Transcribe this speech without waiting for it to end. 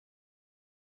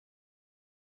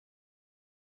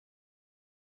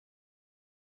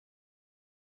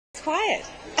It's quiet.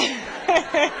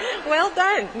 Well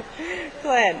done,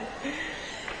 Glenn.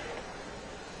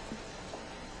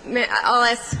 I'll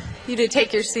ask you to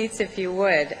take your seats if you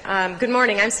would. Good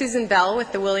morning. I'm Susan Bell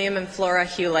with the William and Flora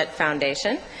Hewlett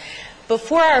Foundation.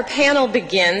 Before our panel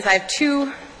begins, I have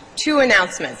two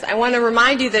announcements. I want to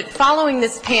remind you that following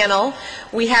this panel,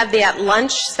 we have the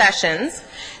at-lunch sessions.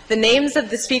 The names of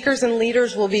the speakers and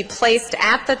leaders will be placed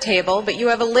at the table, but you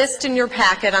have a list in your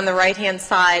packet on the right-hand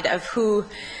side of who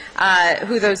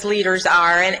those leaders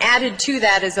are, and added to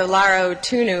that is Olaro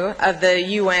Tunu of the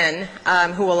UN,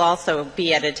 who will also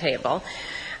be at a table.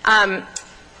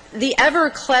 The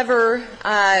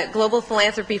ever-clever Global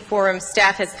Philanthropy Forum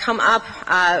staff has come up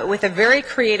with a very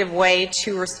creative way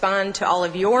to respond to all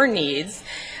of your needs,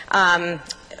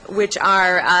 which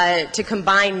are to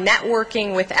combine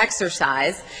networking with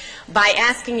exercise by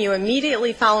asking you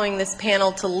immediately following this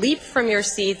panel to leap from your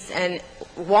seats and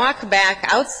walk back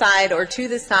outside or to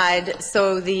the side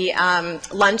so the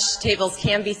lunch tables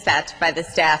can be set by the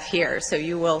staff here. So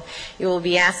you will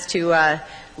be asked to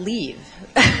leave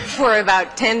for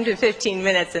about 10 to 15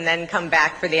 minutes and then come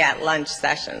back for the at-lunch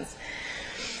sessions.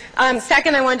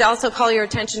 Second, I wanted to also call your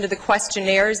attention to the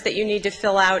questionnaires that you need to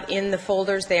fill out in the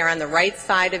folders. They are on the right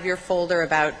side of your folder,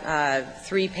 about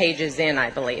 3 pages in, I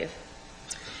believe.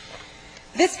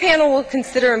 This panel will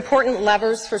consider important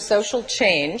levers for social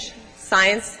change,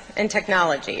 science and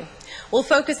technology. We'll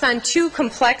focus on 2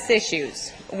 complex issues.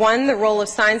 One, the role of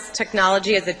science and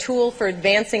technology as a tool for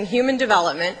advancing human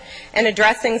development and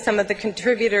addressing some of the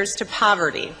contributors to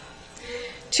poverty.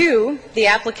 2, the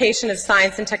application of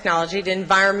science and technology to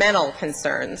environmental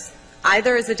concerns,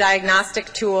 either as a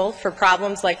diagnostic tool for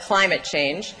problems like climate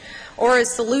change or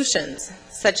as solutions,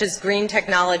 such as green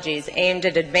technologies aimed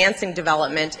at advancing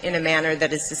development in a manner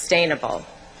that is sustainable.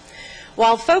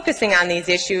 While focusing on these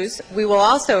issues, we will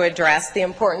also address the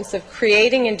importance of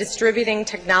creating and distributing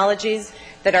technologies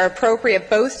that are appropriate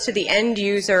both to the end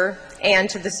user and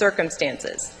to the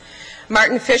circumstances.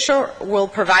 Martin Fisher will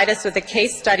provide us with a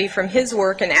case study from his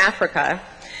work in Africa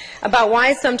about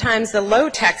why sometimes the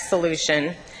low-tech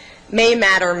solution may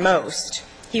matter most.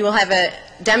 He will have a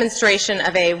demonstration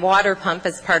of a water pump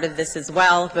as part of this as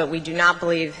well, but we do not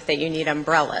believe that you need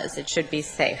umbrellas. It should be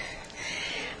safe.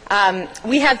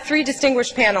 We have 3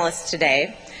 distinguished panelists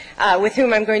today with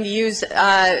whom I'm going to use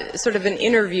sort of an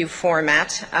interview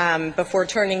format before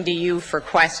turning to you for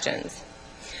questions.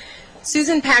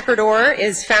 Susan Packard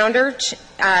is founder,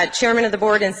 chairman of the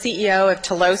board, and CEO of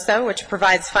Telosa, which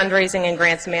provides fundraising and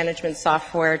grants management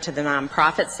software to the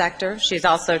nonprofit sector. She's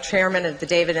also chairman of the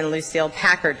David and Lucile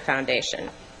Packard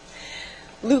Foundation.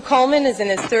 Lou Coleman is in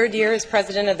his 3rd year as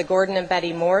president of the Gordon and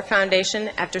Betty Moore Foundation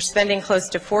after spending close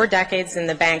to 4 decades in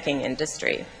the banking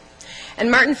industry. And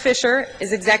Martin Fisher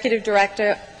is executive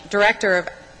director of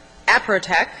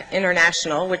ApproTEC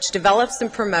International, which develops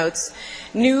and promotes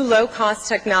new low-cost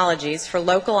technologies for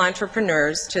local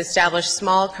entrepreneurs to establish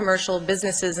small commercial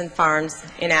businesses and farms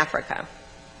in Africa.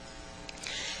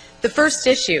 The first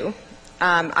issue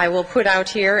I will put out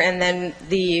here, and then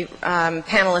the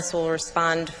panelists will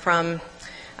respond from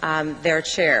their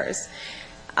chairs.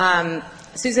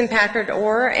 Susan Packard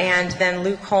and then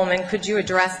Lou Coleman, could you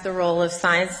address the role of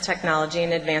science, technology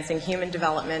in advancing human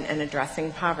development and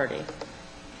addressing poverty?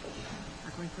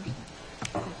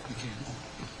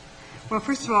 Well,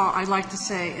 first of all, I'd like to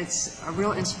say it's a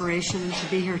real inspiration to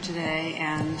be here today,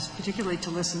 and particularly to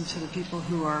listen to the people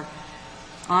who are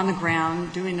on the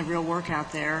ground doing the real work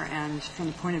out there. And from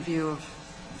the point of view of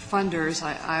funders,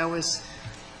 I always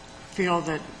feel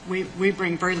that we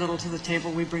bring very little to the table.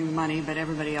 We bring the money, but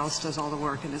everybody else does all the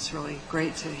work, and it's really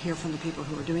great to hear from the people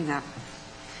who are doing that.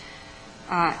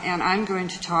 And I'm going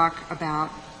to talk about,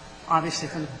 obviously,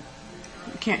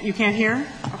 you can't hear?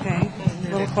 Okay.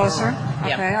 A little closer?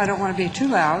 Okay. I don't want to be too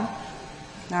loud.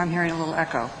 Now I'm hearing a little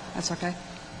echo. That's okay?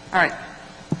 All right.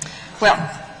 Well,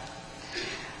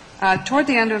 toward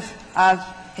the end of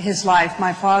his life,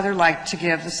 my father liked to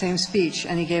give the same speech,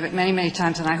 and he gave it many, many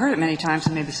times, and I heard it many times,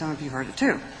 and maybe some of you heard it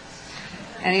too.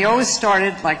 And he always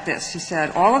started like this. He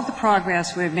said, all of the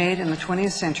progress we've made in the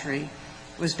 20th century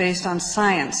was based on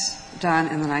science done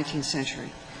in the 19th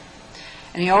century.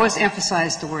 And he always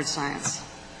emphasized the word science.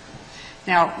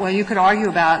 Now, well, you could argue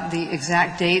about the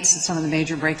exact dates that some of the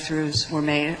major breakthroughs were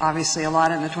made, obviously a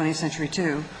lot in the 20th century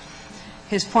too.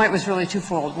 His point was really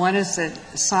twofold. One is that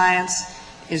science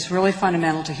is really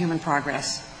fundamental to human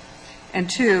progress. And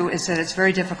 2 is that it's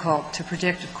very difficult to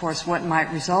predict, of course, what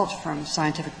might result from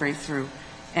scientific breakthrough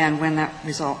and when that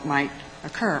result might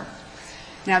occur.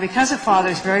 Now, because of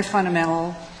Father's very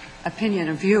fundamental opinion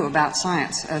and view about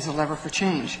science as a lever for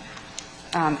change,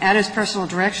 At its personal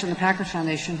direction, the Packard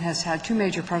Foundation has had two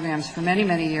major programs for many,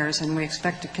 many years, and we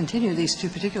expect to continue these two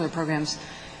particular programs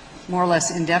more or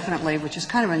less indefinitely, which is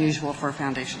kind of unusual for a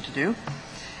foundation to do.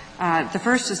 The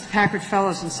first is the Packard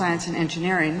Fellows in Science and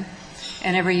Engineering,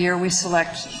 and every year we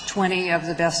select 20 of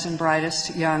the best and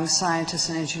brightest young scientists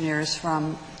and engineers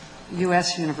from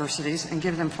U.S. universities and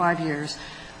give them 5 years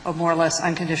of more or less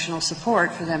unconditional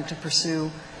support for them to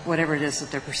pursue whatever it is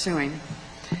that they're pursuing.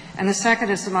 And the second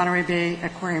is the Monterey Bay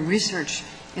Aquarium Research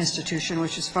Institution,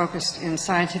 which is focused in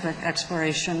scientific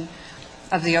exploration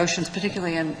of the oceans,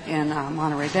 particularly in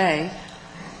Monterey Bay.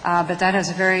 But that has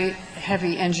a very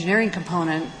heavy engineering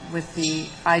component with the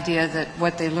idea that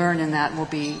what they learn in that will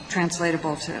be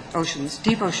translatable to oceans,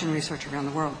 deep ocean research around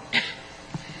the world.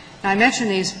 Now, I mention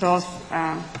these both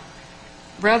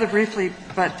rather briefly,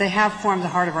 but they have formed the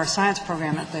heart of our science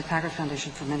program at the Packard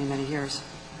Foundation for many, many years.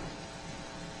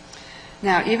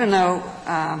 Now, even though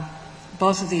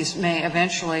both of these may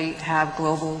eventually have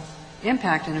global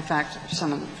impact, and in fact,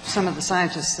 some of the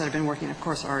scientists that have been working, of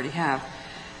course, already have,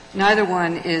 neither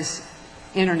one is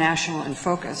international in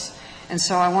focus. And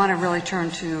so I want to really turn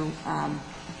to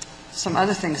some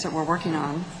other things that we're working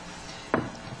on.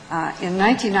 In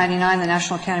 1999, the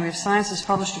National Academy of Sciences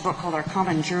published a book called Our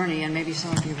Common Journey, and maybe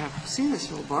some of you have seen this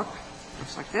little book. It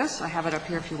looks like this. I have it up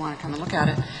here if you want to come and look at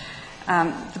it.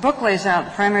 The book lays out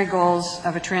the primary goals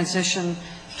of a transition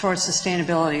towards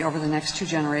sustainability over the next 2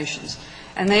 generations.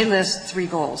 And they list 3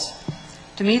 goals: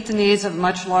 to meet the needs of a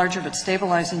much larger but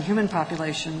stabilizing human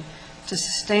population, to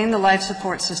sustain the life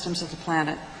support systems of the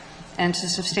planet, and to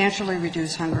substantially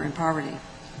reduce hunger and poverty.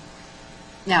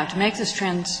 Now, to make this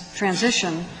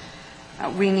transition,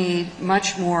 we need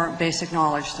much more basic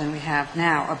knowledge than we have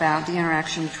now about the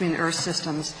interaction between the Earth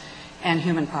systems and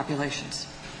human populations.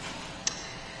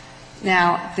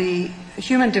 Now, the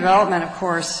human development, of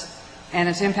course, and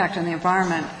its impact on the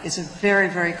environment is a very,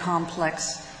 very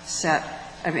complex set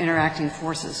of interacting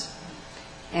forces.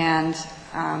 And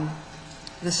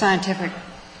the scientific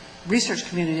research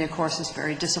community, of course, is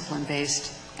very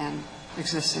discipline-based and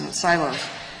exists in its silos.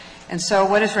 And so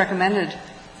what is recommended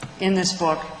in this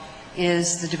book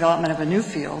is the development of a new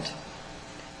field.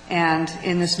 And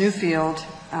in this new field,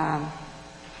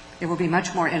 it will be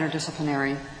much more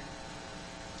interdisciplinary.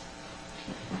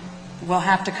 We'll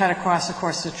have to cut across, of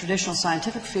course, the traditional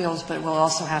scientific fields, but it will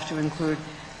also have to include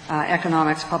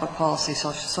economics, public policy,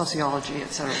 sociology,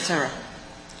 et cetera, et cetera.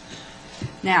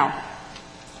 Now,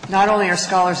 not only are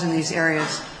scholars in these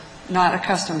areas not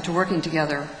accustomed to working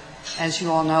together, as you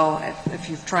all know, if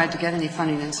you've tried to get any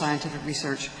funding in scientific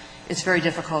research, it's very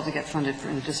difficult to get funded for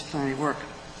interdisciplinary work.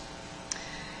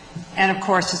 And of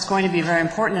course, it's going to be very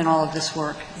important in all of this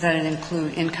work that it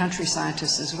include in-country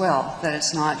scientists as well, that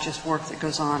it's not just work that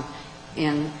goes on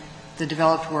in the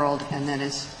developed world and then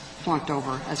is flunked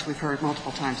over, as we've heard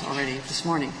multiple times already this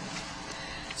morning.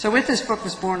 So with this book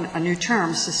was born a new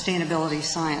term, sustainability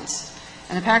science.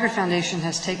 And the Packard Foundation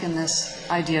has taken this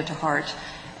idea to heart,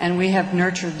 and we have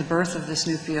nurtured the birth of this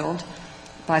new field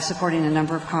by supporting a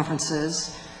number of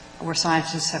conferences where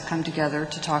scientists have come together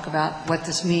to talk about what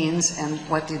this means and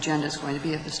what the agenda is going to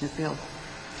be of this new field.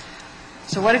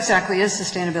 So what exactly is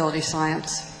sustainability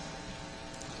science?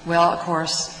 Well, of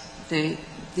course, the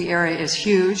area is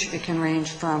huge. It can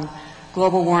range from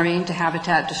global warming to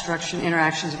habitat destruction,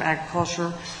 interactions of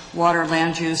agriculture, water,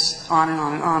 land use, on and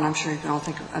on and on. I'm sure you can all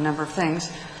think of a number of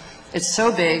things. It's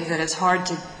so big that it's hard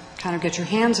to kind of get your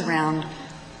hands around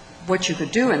what you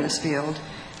could do in this field.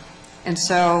 And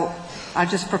so I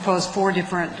just proposed 4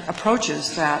 different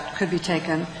approaches that could be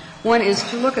taken. One is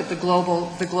to look at the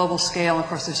global scale. Of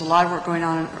course, there's a lot of work going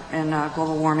on in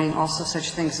global warming, also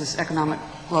such things as economic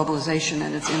globalization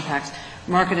and its impacts,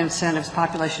 market incentives,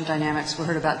 population dynamics. We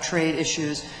heard about trade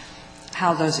issues,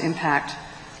 how those impact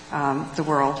the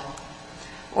world.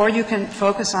 Or you can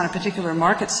focus on a particular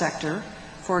market sector,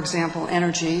 for example,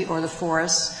 energy or the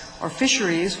forests or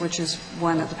fisheries, which is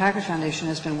one that the Packard Foundation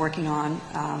has been working on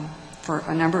for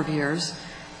a number of years.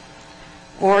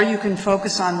 Or you can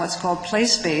focus on what's called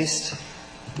place-based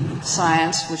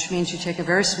science, which means you take a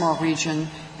very small region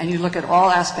and you look at all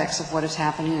aspects of what is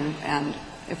happening. And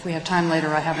if we have time later,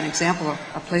 I have an example of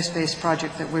a place-based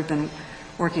project that we've been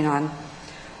working on.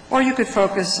 Or you could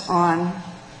focus on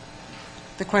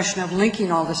the question of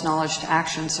linking all this knowledge to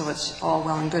action, so it's all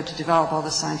well and good to develop all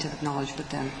this scientific knowledge, but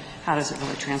then how does it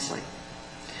really translate?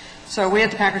 So we at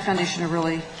the Packard Foundation are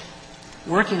really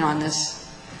working on this,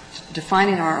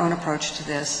 defining our own approach to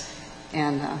this,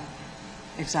 and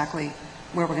exactly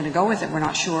where we're going to go with it, we're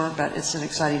not sure, but it's an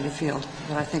exciting new field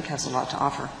that I think has a lot to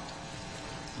offer.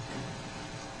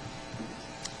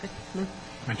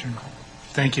 My turn.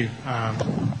 Thank you.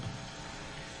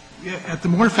 At the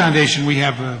Moore Foundation, we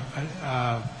have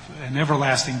an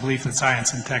everlasting belief that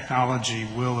science and technology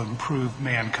will improve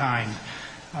mankind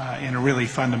in a really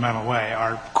fundamental way.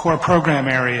 Our core program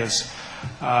areas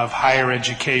of higher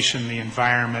education, the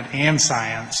environment, and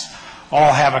science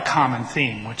all have a common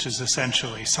theme, which is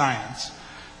essentially science.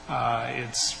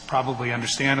 It's probably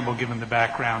understandable given the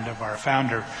background of our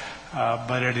founder,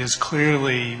 but it is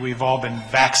clearly, we've all been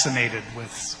vaccinated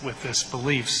with this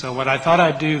belief. So what I thought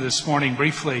I'd do this morning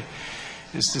briefly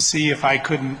is to see if I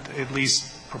couldn't at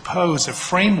least propose a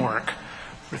framework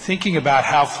for thinking about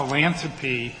how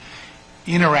philanthropy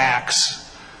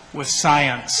interacts with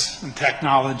science and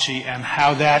technology and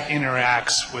how that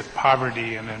interacts with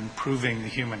poverty and improving the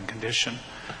human condition.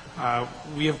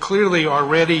 We have clearly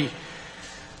already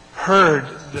heard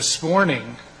this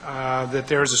morning that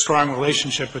there is a strong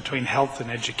relationship between health and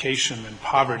education and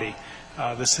poverty.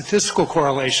 The statistical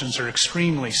correlations are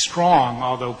extremely strong,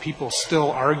 although people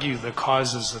still argue the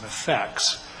causes and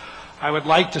effects. I would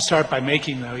like to start by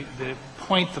making the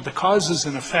point that the causes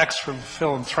and effects from a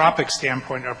philanthropic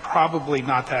standpoint are probably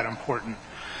not that important.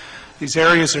 These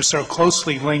areas are so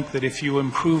closely linked that if you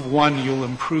improve one, you'll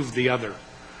improve the other.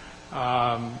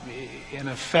 In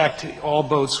effect, all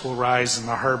boats will rise in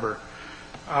the harbor.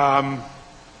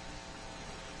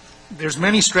 There's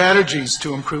many strategies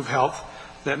to improve health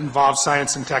that involve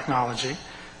science and technology.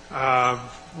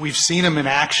 We've seen them in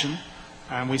action,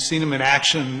 and we've seen them in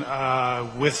action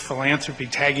with philanthropy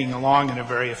tagging along in a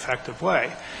very effective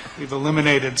way. We've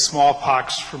eliminated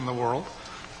smallpox from the world.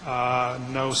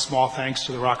 No small thanks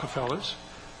to the Rockefellers.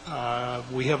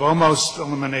 We have almost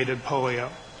eliminated polio.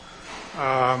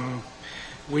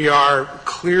 We are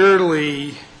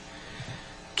clearly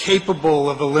capable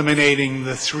of eliminating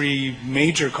the three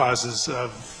major causes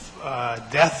of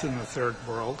death in the third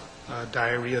world,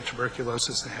 diarrhea,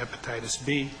 tuberculosis, and hepatitis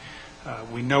B.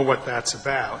 We know what that's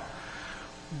about.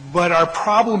 But our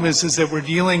problem is that we're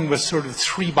dealing with sort of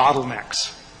three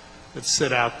bottlenecks that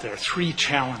sit out there, three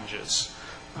challenges.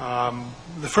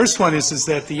 The first one is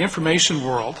that the information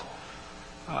world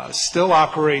still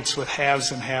operates with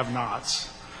haves and have-nots.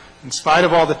 In spite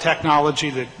of all the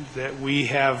technology that we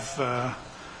have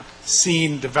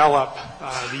seen develop,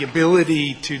 the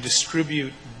ability to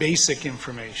distribute basic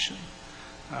information,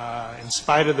 in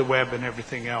spite of the web and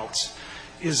everything else,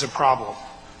 is a problem.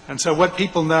 And so what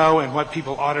people know and what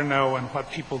people ought to know and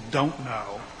what people don't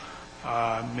know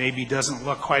maybe doesn't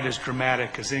look quite as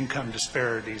dramatic as income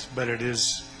disparities, but it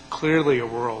is clearly a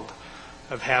world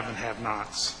of have and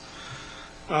have-nots.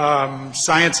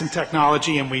 Science and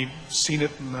technology, and we've seen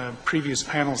it in the previous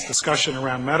panel's discussion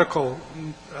around medical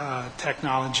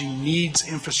technology, needs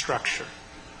infrastructure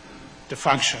to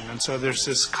function. And so there's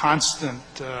this constant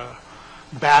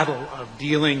battle of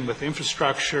dealing with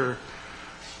infrastructure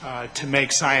to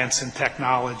make science and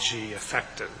technology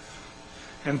effective.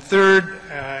 And third,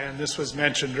 and this was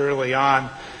mentioned early on,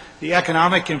 the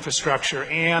economic infrastructure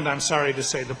and, I'm sorry to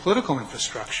say, the political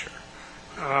infrastructure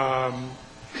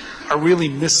are really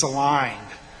misaligned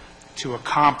to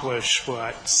accomplish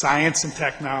what science and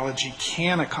technology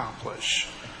can accomplish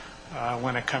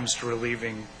when it comes to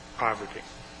relieving poverty.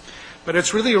 But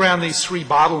it's really around these three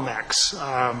bottlenecks,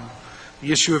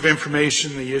 the issue of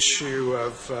information, the issue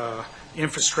of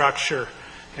infrastructure,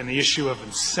 and the issue of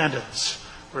incentives,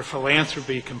 where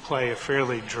philanthropy can play a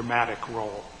fairly dramatic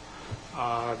role.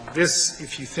 This,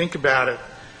 if you think about it,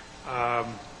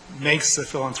 makes the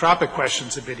philanthropic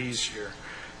questions a bit easier.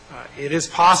 It is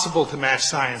possible to match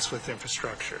science with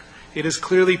infrastructure. It is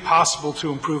clearly possible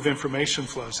to improve information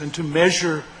flows and to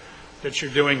measure that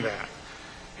you're doing that.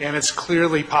 And it's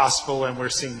clearly possible, and we're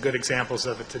seeing good examples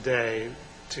of it today,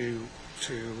 to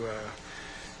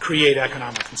create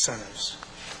economic incentives.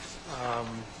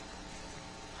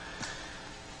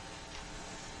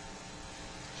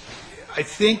 I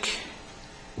think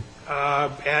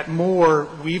at Moore,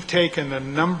 we've taken a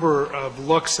number of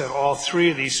looks at all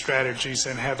three of these strategies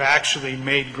and have actually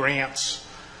made grants,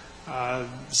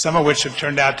 some of which have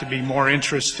turned out to be more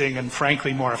interesting and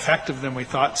frankly more effective than we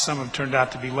thought. Some have turned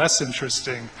out to be less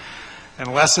interesting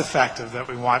and less effective than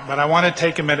we want. But I want to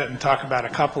take a minute and talk about a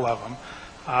couple of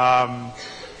them.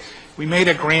 We made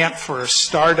a grant for a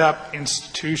startup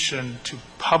institution to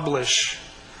publish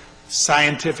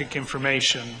scientific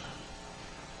information,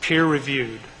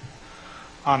 peer-reviewed,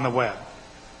 on the web.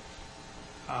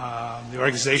 The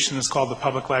organization is called the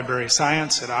Public Library of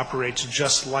Science. It operates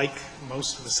just like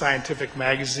most of the scientific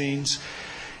magazines,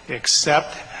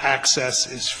 except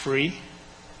access is free,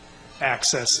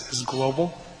 access is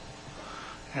global,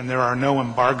 and there are no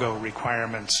embargo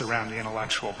requirements around the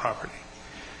intellectual property.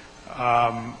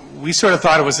 We sort of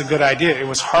thought it was a good idea. It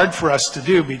was hard for us to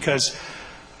do because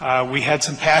We had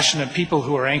some passionate people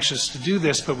who were anxious to do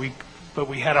this, but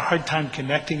we had a hard time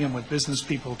connecting them with business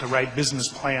people to write business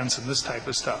plans and this type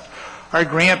of stuff. Our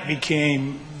grant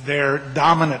became their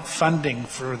dominant funding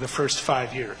for the first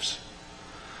 5 years.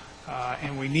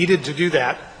 And we needed to do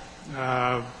that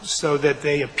so that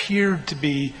they appeared to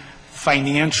be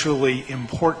financially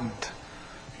important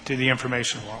to the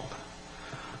information world.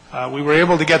 We were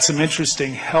able to get some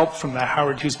interesting help from the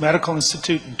Howard Hughes Medical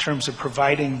Institute in terms of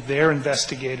providing their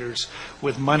investigators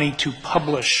with money to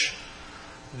publish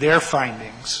their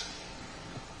findings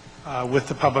with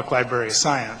the Public Library of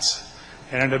Science.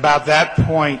 And at about that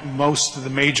point, most of the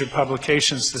major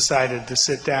publications decided to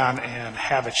sit down and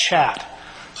have a chat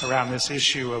around this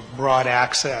issue of broad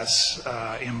access,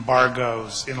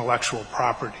 embargoes, intellectual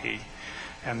property,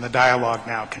 and the dialogue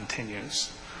now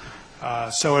continues.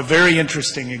 So a very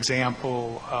interesting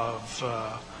example of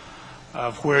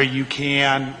where you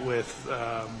can, with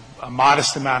a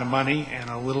modest amount of money and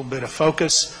a little bit of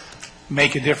focus,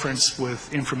 make a difference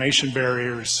with information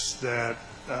barriers that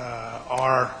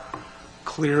are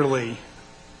clearly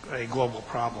a global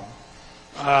problem.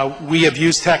 We have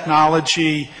used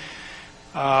technology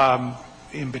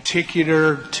in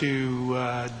particular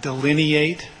to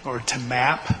delineate or to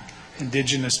map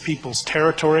indigenous peoples'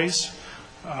 territories.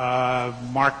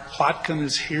 Mark Plotkin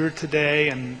is here today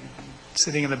and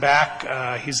sitting in the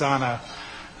back. He's on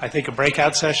I think a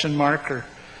breakout session, Mark,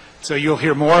 so you'll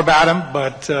hear more about him,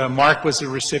 but Mark was a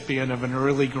recipient of an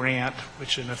early grant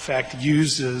which in effect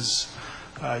uses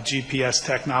GPS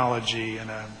technology in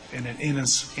an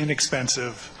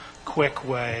inexpensive, quick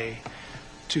way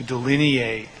to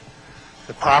delineate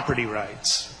the property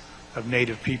rights of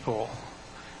Native people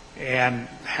and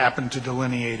happen to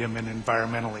delineate them in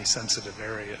environmentally sensitive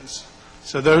areas.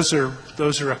 So those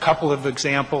are a couple of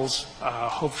examples.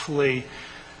 Hopefully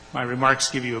my remarks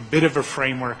give you a bit of a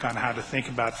framework on how to think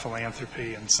about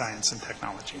philanthropy and science and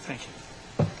technology. Thank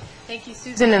you. Thank you,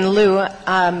 Susan and Lou.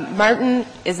 Martin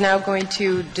is now going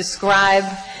to describe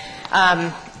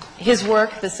his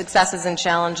work, the successes and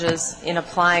challenges in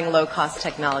applying low-cost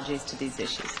technologies to these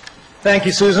issues. Thank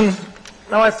you, Susan.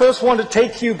 Now, I first want to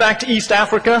take you back to East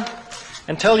Africa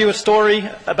and tell you a story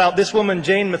about this woman,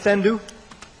 Jane Mthendu.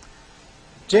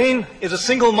 Jane is a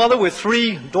single mother with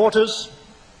 3 daughters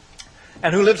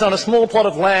and who lives on a small plot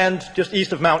of land just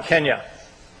east of Mount Kenya.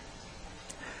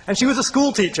 And she was a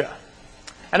school teacher.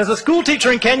 And as a school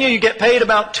teacher in Kenya, you get paid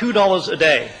about $2 a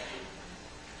day.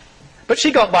 But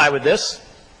she got by with this.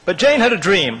 But Jane had a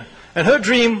dream, and her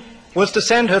dream was to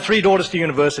send her 3 daughters to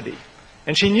university.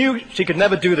 And she knew she could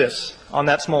never do this on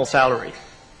that small salary.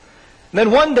 And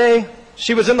then one day,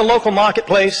 she was in the local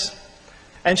marketplace,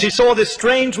 and she saw this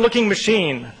strange-looking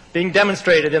machine being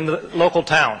demonstrated in the local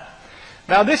town.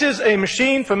 Now, this is a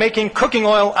machine for making cooking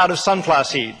oil out of sunflower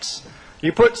seeds.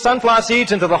 You put sunflower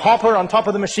seeds into the hopper on top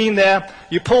of the machine there,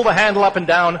 you pull the handle up and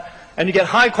down, and you get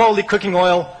high-quality cooking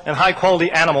oil and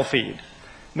high-quality animal feed.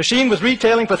 The machine was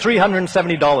retailing for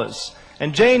 $370,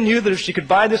 and Jane knew that if she could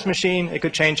buy this machine, it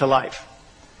could change her life.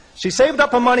 She saved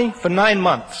up her money for 9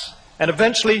 months, and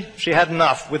eventually she had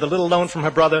enough, with a little loan from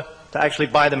her brother, to actually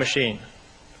buy the machine.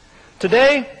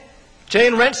 Today,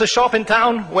 Jane rents a shop in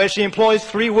town where she employs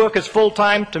 3 workers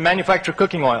full-time to manufacture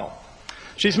cooking oil.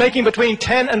 She's making between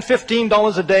 $10 and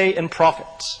 $15 a day in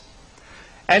profits.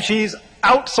 And she's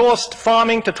outsourced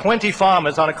farming to 20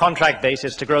 farmers on a contract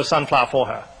basis to grow sunflower for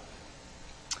her.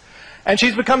 And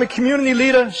she's become a community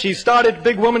leader. She's started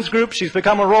big women's groups. She's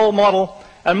become a role model.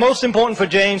 And most important for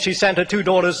Jane, she sent her 2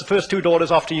 daughters, the first 2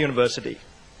 daughters, off to university.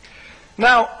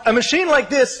 Now, a machine like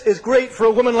this is great for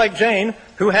a woman like Jane,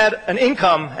 who had an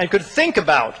income and could think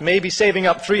about maybe saving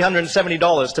up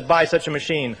 $370 to buy such a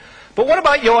machine. But what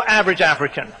about your average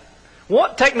African?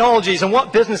 What technologies and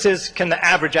what businesses can the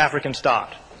average African start?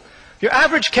 Your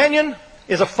average Kenyan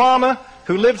is a farmer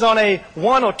who lives on a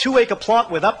 1 or 2 acre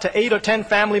plot with up to 8 or 10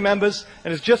 family members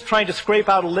and is just trying to scrape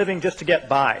out a living just to get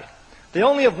by. They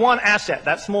only have one asset,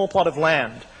 that small plot of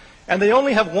land, and they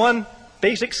only have one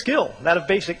basic skill, that of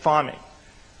basic farming.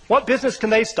 What business can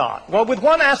they start? Well, with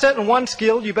one asset and one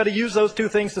skill, you better use those 2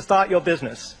 things to start your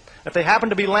business. If they happen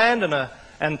to be land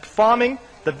and farming,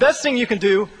 the best thing you can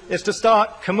do is to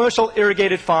start commercial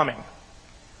irrigated farming.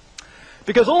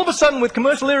 Because all of a sudden, with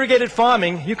commercial irrigated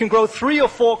farming, you can grow 3 or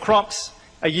 4 crops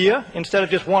a year instead of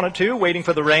just 1 or 2 waiting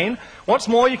for the rain. What's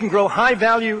more, you can grow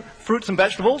high-value fruits and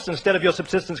vegetables instead of your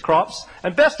subsistence crops.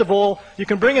 And best of all, you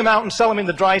can bring them out and sell them in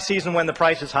the dry season when the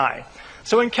price is high.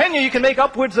 So in Kenya, you can make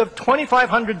upwards of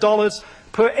 $2,500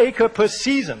 per acre per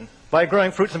season by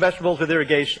growing fruits and vegetables with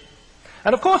irrigation.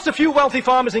 And of course, the few wealthy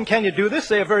farmers in Kenya do this.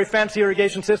 They have very fancy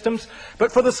irrigation systems.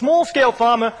 But for the small-scale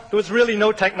farmer, there was really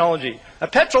no technology. A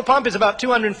petrol pump is about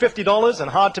 $250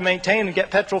 and hard to maintain and get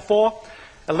petrol for.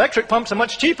 Electric pumps are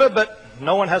much cheaper, but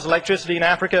no one has electricity in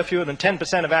Africa. Fewer than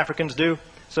 10% of Africans do,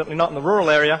 certainly not in the rural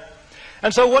area.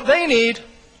 And so what they need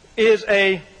is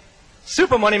a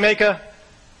super money maker,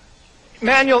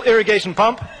 manual irrigation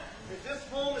pump. With this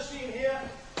small machine here,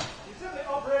 you simply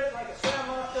operate it like a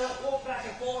stairmaster, walk back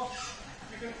and forth.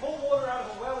 You can pull water out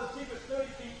of a well as deep as 30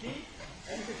 feet deep,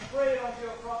 and you can spray it onto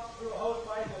your crops through a hose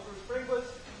pipe or through sprinklers.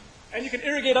 And you can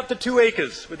irrigate up to 2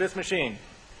 acres with this machine.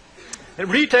 It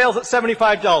retails at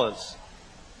 $75.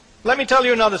 Let me tell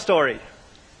you another story.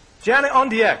 Janet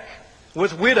Ondiek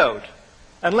was widowed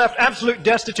and left absolute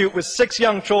destitute with 6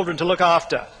 young children to look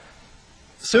after.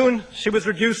 Soon, she was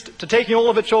reduced to taking all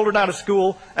of her children out of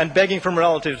school and begging from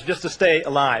relatives just to stay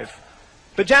alive.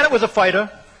 But Janet was a fighter,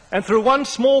 and through one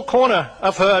small corner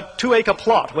of her 2-acre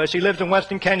plot where she lived in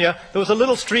Western Kenya, there was a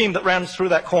little stream that ran through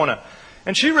that corner.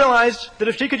 And she realized that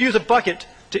if she could use a bucket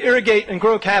to irrigate and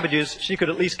grow cabbages, she could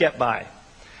at least get by.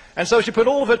 And so she put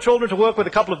all of her children to work with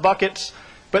a couple of buckets,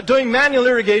 but doing manual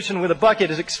irrigation with a bucket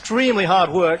is extremely hard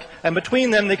work, and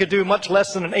between them they could do much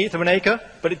less than 1/8 of an acre,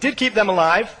 but it did keep them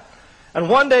alive. And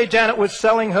one day Janet was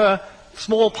selling her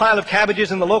small pile of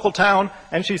cabbages in the local town,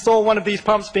 and she saw one of these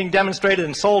pumps being demonstrated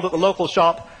and sold at the local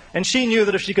shop, and she knew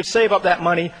that if she could save up that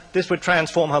money, this would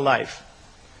transform her life.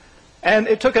 And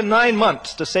it took her 9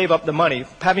 months to save up the money,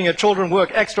 having her children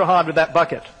work extra hard with that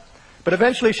bucket. But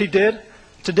eventually she did.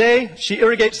 Today, she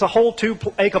irrigates the whole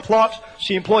 2-acre plot.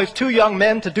 She employs 2 young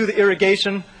men to do the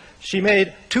irrigation. She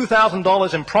made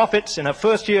 $2,000 in profits in her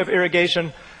first year of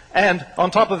irrigation. And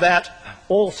on top of that,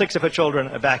 all 6 of her children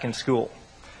are back in school.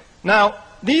 Now,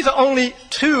 these are only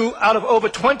 2 out of over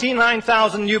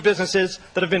 29,000 new businesses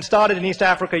that have been started in East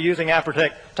Africa using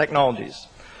ApproTEC technologies.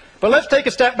 But let's take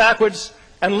a step backwards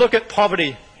and look at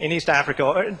poverty in East Africa,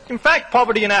 or in fact,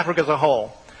 poverty in Africa as a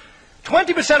whole.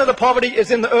 20% of the poverty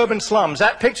is in the urban slums.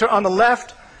 That picture on the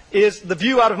left is the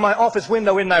view out of my office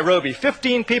window in Nairobi.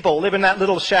 15 people live in that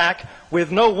little shack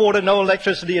with no water, no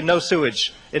electricity, and no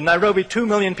sewage. In Nairobi, 2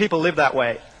 million people live that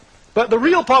way. But the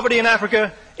real poverty in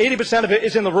Africa, 80% of it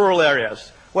is in the rural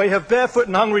areas, where you have barefoot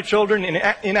and hungry children in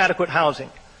inadequate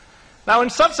housing. Now, in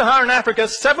sub-Saharan Africa,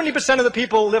 70% of the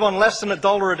people live on less than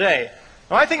 $1 a day.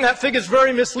 Now, I think that figure is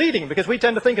very misleading, because we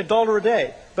tend to think $1 a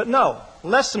day. But no,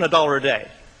 less than $1 a day.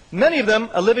 Many of them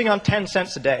are living on 10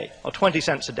 cents a day, or 20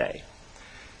 cents a day.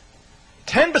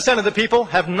 10% of the people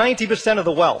have 90% of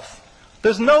the wealth.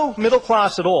 There's no middle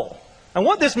class at all. And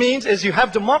what this means is you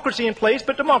have democracy in place,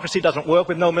 but democracy doesn't work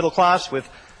with no middle class, with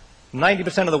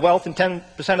 90% of the wealth in 10%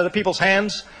 of the people's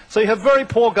hands. So you have very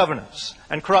poor governance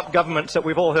and corrupt governments that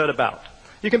we've all heard about.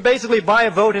 You can basically buy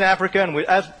a vote in Africa, and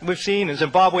as we've seen in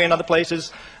Zimbabwe and other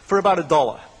places, for about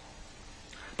 $1.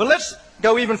 But let's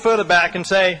go even further back and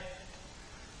say,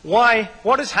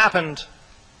 what has happened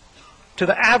to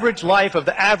the average life of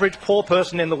the average poor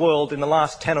person in the world in the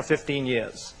last 10 or 15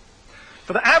 years?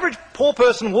 For the average poor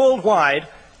person worldwide,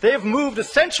 they have moved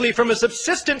essentially from a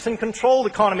subsistence and controlled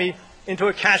economy into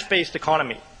a cash-based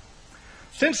economy.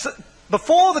 Since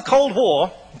before the Cold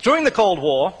War, during the Cold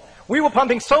War, we were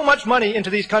pumping so much money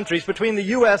into these countries between the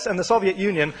US and the Soviet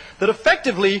Union that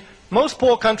effectively most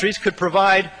poor countries could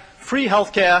provide free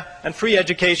healthcare and free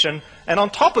education, and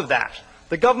on top of that,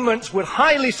 the governments would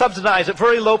highly subsidize at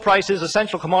very low prices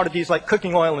essential commodities like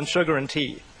cooking oil and sugar and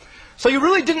tea. So you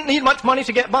really didn't need much money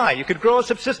to get by. You could grow a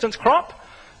subsistence crop,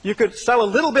 you could sell a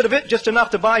little bit of it, just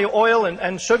enough to buy your oil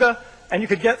and sugar, and you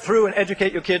could get through and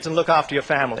educate your kids and look after your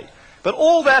family. But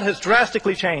all that has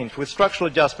drastically changed with structural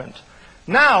adjustment.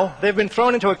 Now, they've been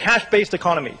thrown into a cash-based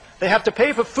economy. They have to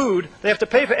pay for food, they have to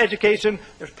pay for education,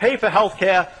 they have to pay for health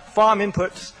care, farm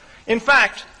inputs. In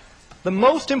fact, the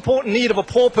most important need of a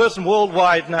poor person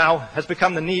worldwide now has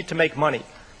become the need to make money.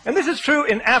 And this is true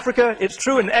in Africa, it's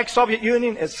true in the ex-Soviet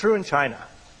Union, it's true in China.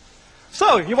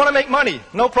 So, you want to make money?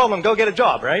 No problem, go get a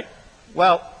job, right?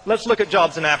 Well, let's look at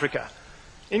jobs in Africa.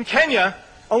 In Kenya,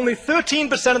 only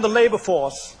 13% of the labor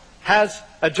force has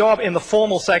a job in the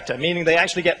formal sector, meaning they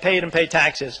actually get paid and pay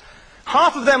taxes.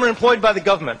 Half of them are employed by the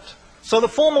government. So the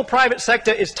formal private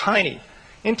sector is tiny.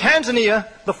 In Tanzania,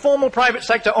 the formal private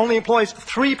sector only employs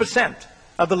 3%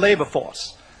 of the labor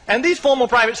force. And these formal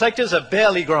private sectors are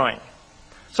barely growing.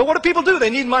 So what do people do? They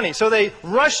need money. So they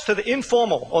rush to the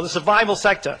informal or the survival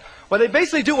sector, where they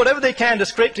basically do whatever they can to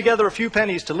scrape together a few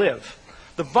pennies to live.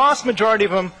 The vast majority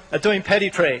of them are doing petty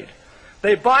trade.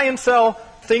 They buy and sell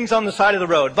things on the side of the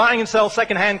road, buying and sell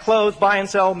second-hand clothes, buy and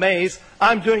sell maize.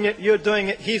 I'm doing it, you're doing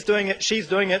it, he's doing it, she's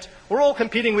doing it. We're all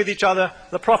competing with each other.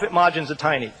 The profit margins are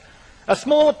tiny. A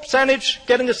smaller percentage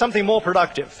get into something more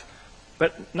productive.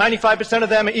 But 95% of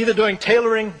them are either doing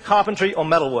tailoring, carpentry, or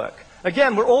metalwork.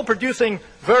 Again, we're all producing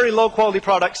very low-quality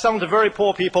products, selling to very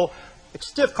poor people,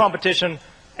 stiff competition,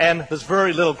 and there's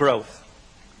very little growth.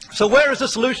 So where is the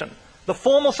solution? The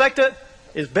formal sector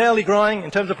is barely growing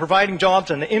in terms of providing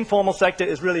jobs, and the informal sector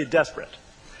is really desperate.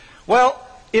 Well,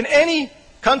 in any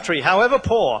country, however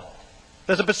poor,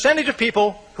 there's a percentage of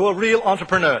people who are real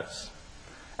entrepreneurs.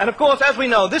 And of course, as we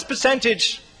know, this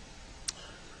percentage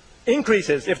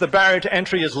increases if the barrier to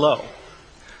entry is low.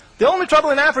 The only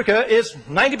trouble in Africa is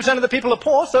 90% of the people are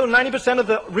poor, so 90% of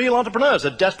the real entrepreneurs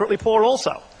are desperately poor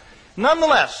also.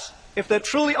 Nonetheless, if they're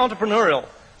truly entrepreneurial,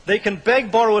 they can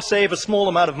beg, borrow, or save a small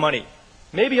amount of money.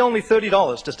 Maybe only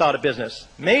 $30 to start a business.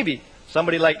 Maybe,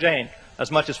 somebody like Jane, as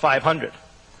much as $500.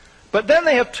 But then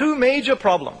they have two major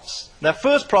problems. Their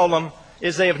first problem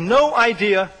is they have no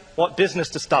idea what business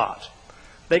to start.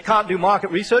 They can't do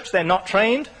market research, they're not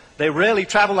trained, they rarely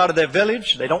travel out of their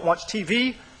village, they don't watch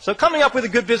TV, so coming up with a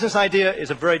good business idea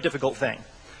is a very difficult thing.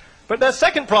 But their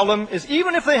second problem is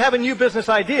even if they have a new business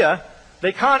idea,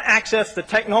 they can't access the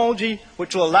technology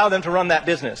which will allow them to run that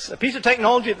business. A piece of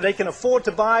technology that they can afford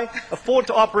to buy, afford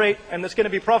to operate, and that's going to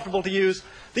be profitable to use.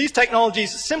 These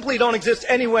technologies simply don't exist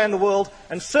anywhere in the world,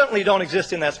 and certainly don't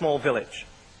exist in that small village.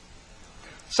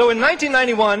 So in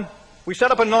 1991, we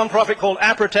set up a nonprofit called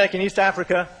ApproTEC in East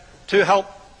Africa to help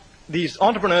these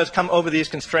entrepreneurs come over these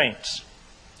constraints.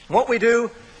 What we do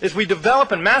is we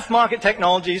develop and mass market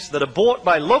technologies that are bought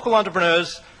by local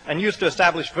entrepreneurs and used to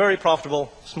establish very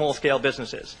profitable small-scale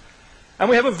businesses. And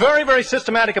we have a very, very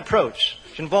systematic approach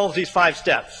which involves these 5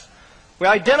 steps. We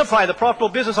identify the profitable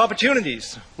business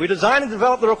opportunities. We design and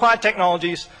develop the required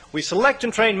technologies. We select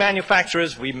and train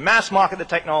manufacturers. We mass market the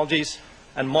technologies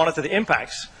and monitor the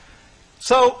impacts.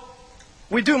 So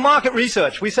we do market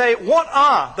research. We say, what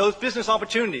are those business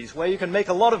opportunities where you can make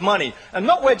a lot of money? And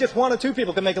not where just 1 or 2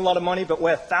 people can make a lot of money, but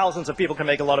where thousands of people can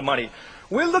make a lot of money.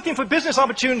 We're looking for business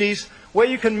opportunities where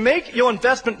you can make your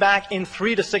investment back in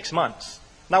 3 to 6 months.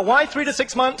 Now, why 3 to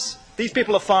 6 months? These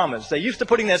people are farmers. They're used to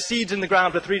putting their seeds in the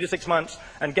ground for 3 to 6 months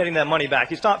and getting their money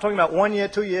back. You start talking about 1 year,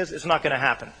 2 years, it's not going to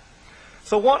happen.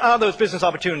 So what are those business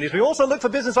opportunities? We also look for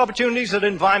business opportunities that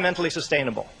are environmentally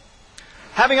sustainable.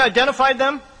 Having identified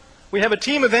them, we have a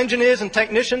team of engineers and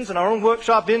technicians in our own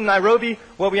workshop in Nairobi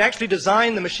where we actually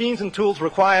design the machines and tools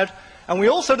required, and we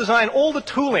also design all the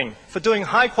tooling for doing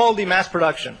high-quality mass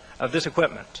production of this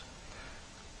equipment.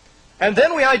 And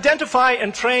then we identify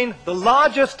and train the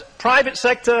largest private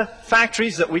sector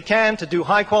factories that we can to do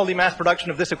high-quality mass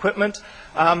production of this equipment.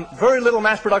 Very little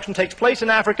mass production takes place in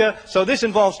Africa, so this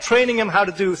involves training them how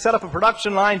to set up a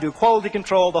production line, do quality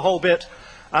control, the whole bit.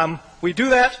 We do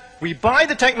that. We buy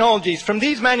the technologies from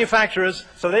these manufacturers,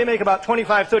 so they make about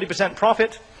 25–30%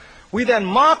 profit. We then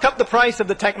mark up the price of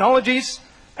the technologies,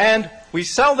 and we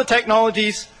sell the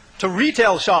technologies to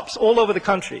retail shops all over the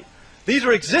country. These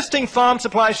are existing farm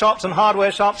supply shops and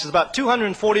hardware shops. There's about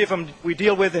 240 of them we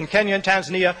deal with in Kenya and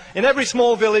Tanzania. In every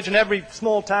small village, in every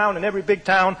small town, in every big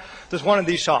town, there's one of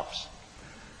these shops.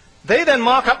 They then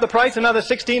mark up the price another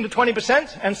 16 to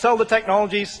 20% and sell the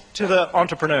technologies to the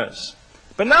entrepreneurs.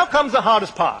 But now comes the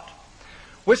hardest part.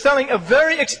 We're selling a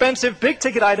very expensive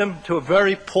big-ticket item to a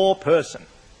very poor person.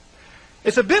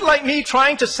 It's a bit like me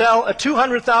trying to sell a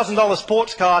 $200,000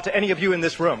 sports car to any of you in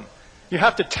this room. You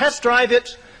have to test drive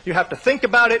it, you have to think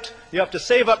about it, you have to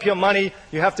save up your money,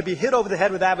 you have to be hit over the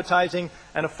head with advertising,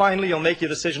 and finally you'll make your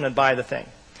decision and buy the thing.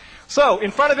 So, in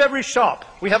front of every shop,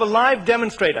 we have a live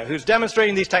demonstrator who's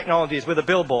demonstrating these technologies with a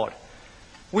billboard.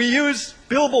 We use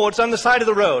billboards on the side of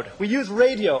the road. We use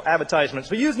radio advertisements.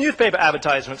 We use newspaper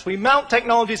advertisements. We mount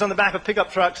technologies on the back of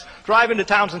pickup trucks, drive into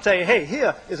towns and say, hey,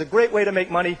 here is a great way to make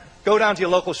money. Go down to your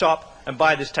local shop and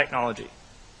buy this technology.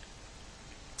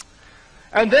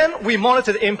 And then we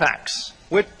monitor the impacts.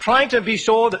 We're trying to be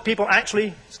sure that people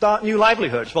actually start new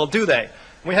livelihoods. Well, do they?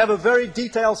 We have a very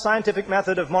detailed scientific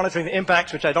method of monitoring the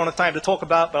impacts, which I don't have time to talk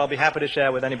about, but I'll be happy to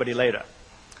share with anybody later.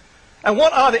 And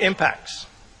what are the impacts?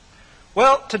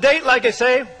 Well, to date, like I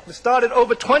say, we started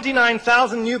over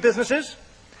 29,000 new businesses.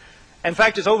 In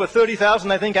fact, it's over 30,000,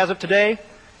 I think, as of today.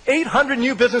 800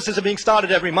 new businesses are being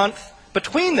started every month.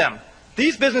 Between them,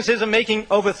 these businesses are making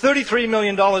over $33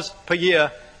 million per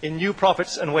year in new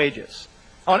profits and wages.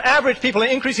 On average, people are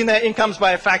increasing their incomes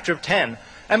by a factor of 10.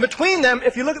 And between them,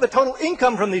 if you look at the total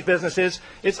income from these businesses,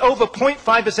 it's over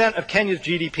 0.5% of Kenya's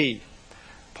GDP.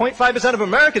 0.5% of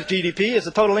America's GDP is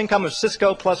the total income of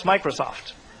Cisco plus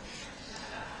Microsoft.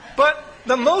 But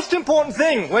the most important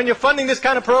thing when you're funding this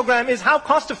kind of program is how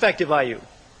cost-effective are you?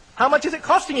 How much is it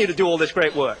costing you to do all this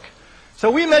great work?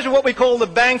 So we measure what we call the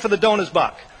bang for the donor's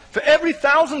buck. For every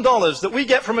 $1,000 that we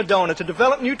get from a donor to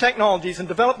develop new technologies and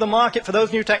develop the market for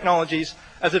those new technologies,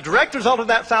 as a direct result of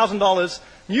that $1,000,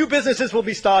 new businesses will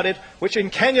be started, which in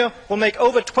Kenya will make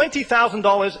over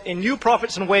 $20,000 in new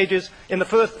profits and wages in the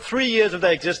first 3 years of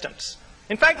their existence.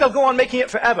 In fact, they'll go on making it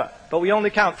forever, but we only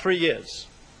count 3 years.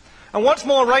 And what's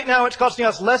more, right now it's costing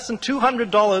us less than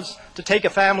 $200 to take a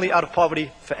family out of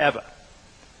poverty forever.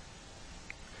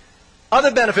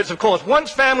 Other benefits, of course,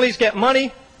 once families get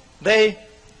money, they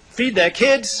feed their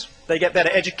kids, they get better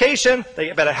education, they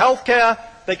get better health care,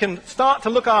 they can start to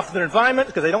look after their environment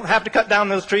because they don't have to cut down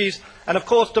those trees, and of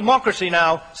course democracy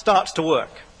now starts to work.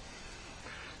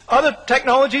 Other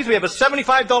technologies, we have a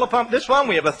 $75 pump, this one,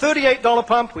 we have a $38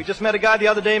 pump. We just met a guy the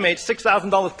other day, made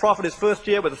 $6,000 profit his first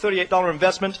year with a $38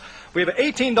 investment. We have an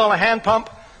 $18 hand pump.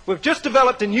 We've just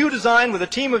developed a new design with a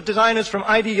team of designers from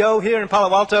IDEO here in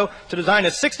Palo Alto to design a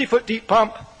 60-foot deep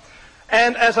pump.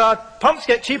 And as our pumps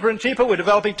get cheaper and cheaper, we're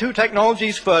developing 2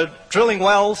 technologies for drilling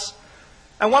wells.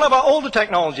 And one of our older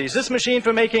technologies, this machine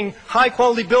for making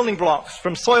high-quality building blocks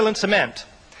from soil and cement.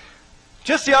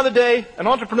 Just the other day, an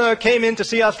entrepreneur came in to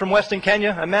see us from Western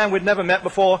Kenya, a man we'd never met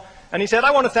before, and he said,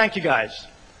 "I want to thank you guys."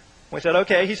 We said,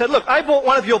 "Okay." He said, "Look, I bought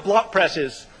one of your block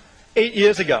presses 8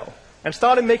 years ago and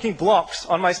started making blocks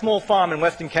on my small farm in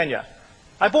Western Kenya.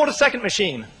 I bought a second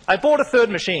machine. I bought a third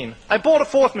machine. I bought a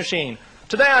fourth machine.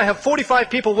 Today I have 45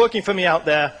 people working for me out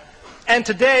there, and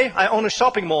today I own a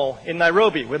shopping mall in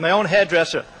Nairobi with my own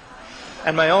hairdresser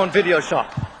and my own video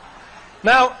shop."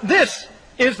 Now, this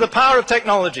is the power of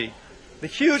technology, the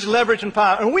huge leverage and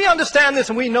power. And we understand this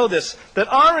and we know this, that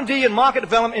R&D and market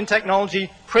development in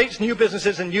technology creates new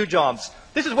businesses and new jobs.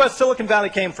 This is where Silicon Valley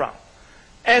came from.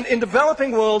 And in the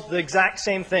developing world, the exact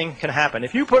same thing can happen.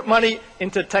 If you put money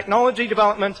into technology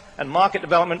development and market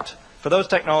development for those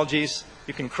technologies,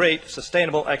 you can create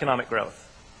sustainable economic growth.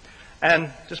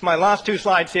 And just my last 2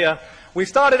 slides here. We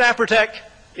started ApproTEC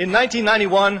in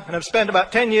 1991 and have spent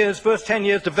about 10 years, first 10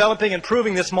 years, developing and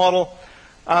proving this model.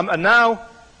 And now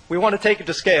we want to take it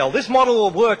to scale. This model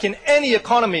will work in any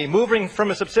economy, moving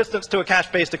from a subsistence to a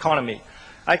cash-based economy.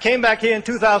 I came back here in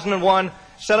 2001,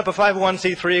 set up a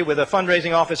 501c3 with a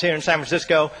fundraising office here in San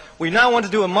Francisco. We now want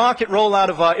to do a market rollout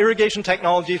of our irrigation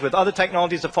technologies with other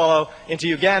technologies to follow into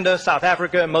Uganda, South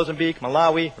Africa, Mozambique,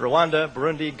 Malawi, Rwanda,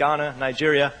 Burundi, Ghana,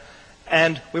 Nigeria.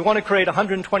 And we want to create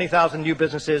 120,000 new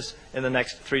businesses in the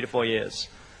next 3 to 4 years.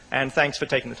 And thanks for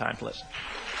taking the time to listen.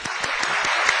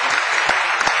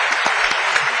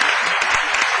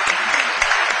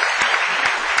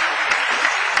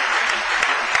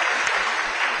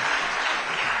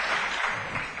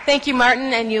 Thank you,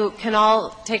 Martin, and you can all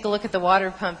take a look at the water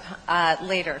pump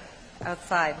later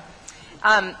outside.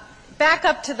 Back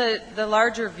up to the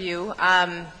larger view,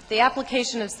 the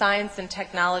application of science and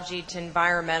technology to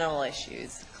environmental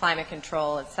issues, climate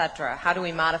control, etc. How do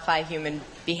we modify human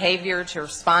behavior to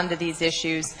respond to these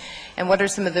issues, and what are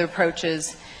some of the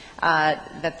approaches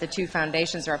that the 2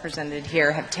 foundations represented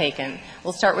here have taken?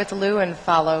 We'll start with Lou and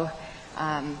follow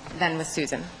then with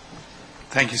Susan.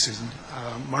 Thank you, Susan.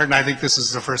 Martin, I think this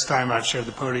is the first time I've shared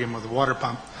the podium with a water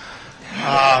pump.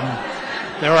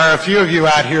 There are a few of you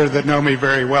out here that know me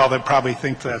very well that probably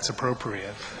think that's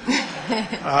appropriate.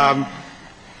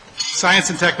 Science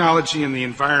and technology and the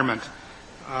environment.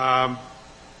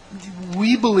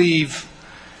 We believe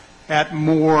at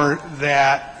Moore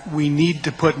that we need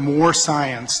to put more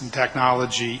science and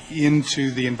technology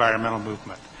into the environmental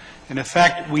movement. In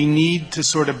effect, we need to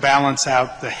sort of balance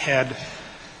out the head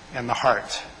and the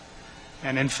heart.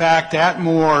 And in fact, at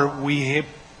Moore, we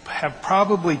have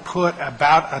probably put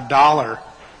about $1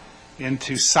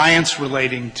 into science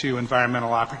relating to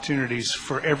environmental opportunities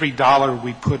for every dollar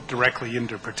we put directly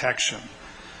into protection.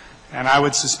 And I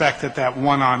would suspect that that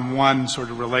one-on-one sort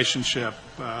of relationship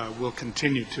will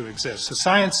continue to exist. So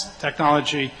science,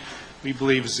 technology, we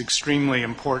believe is extremely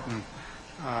important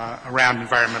around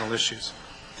environmental issues.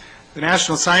 The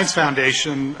National Science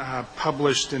Foundation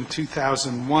published in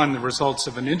 2001 the results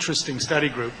of an interesting study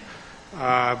group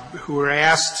who were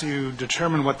asked to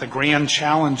determine what the grand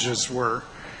challenges were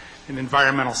in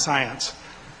environmental science.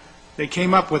 They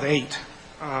came up with 8,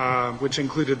 which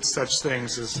included such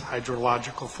things as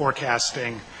hydrological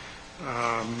forecasting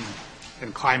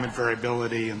and climate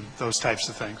variability and those types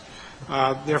of things.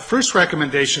 Their first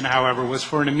recommendation, however, was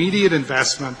for an immediate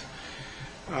investment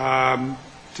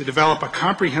to develop a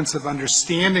comprehensive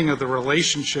understanding of the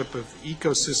relationship of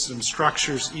ecosystem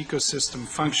structures, ecosystem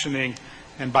functioning,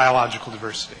 and biological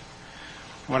diversity.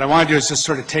 What I want to do is just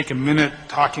sort of take a minute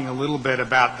talking a little bit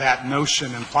about that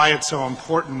notion and why it's so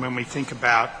important when we think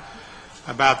about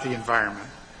the environment.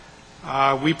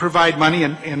 We provide money,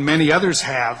 and many others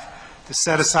have, to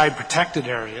set aside protected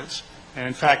areas. And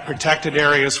in fact, protected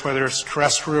areas, whether it's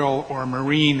terrestrial or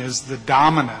marine, is the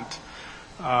dominant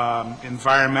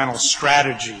environmental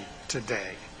strategy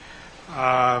today.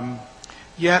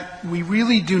 Yet, we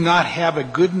really do not have a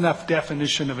good enough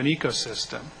definition of an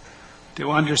ecosystem to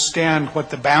understand what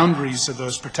the boundaries of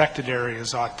those protected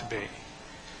areas ought to be,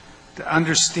 to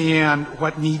understand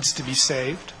what needs to be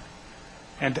saved,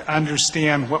 and to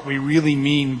understand what we really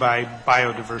mean by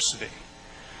biodiversity.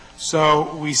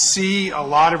 So we see a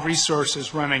lot of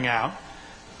resources running out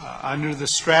under the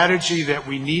strategy that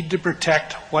we need to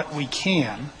protect what we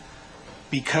can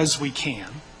because we can,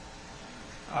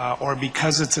 or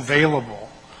because it's available,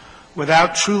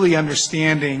 without truly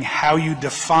understanding how you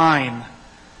define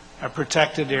a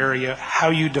protected area, how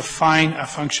you define a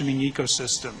functioning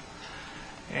ecosystem,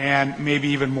 and maybe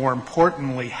even more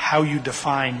importantly, how you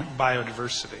define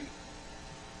biodiversity.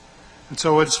 And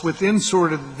so it's within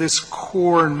sort of this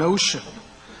core notion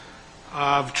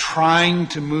of trying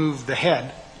to move the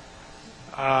head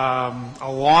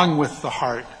along with the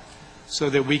heart so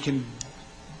that we can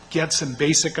get some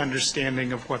basic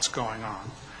understanding of what's going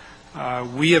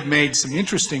on. We have made some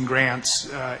interesting grants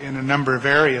in a number of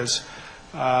areas.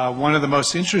 One of the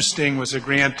most interesting was a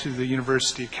grant to the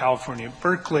University of California at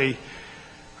Berkeley,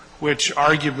 which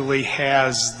arguably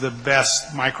has the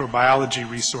best microbiology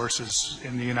resources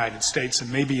in the United States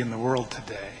and maybe in the world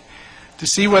today, to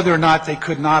see whether or not they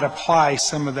could not apply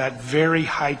some of that very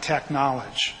high-tech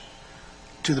knowledge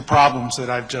to the problems that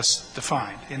I've just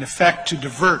defined. In effect, to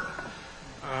divert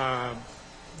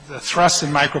the thrust in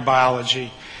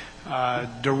microbiology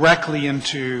directly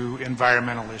into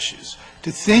environmental issues.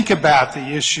 To think about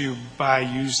the issue by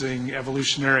using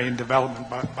evolutionary and development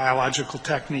biological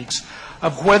techniques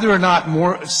of whether or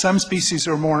not some species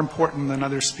are more important than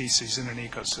other species in an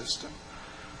ecosystem.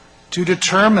 To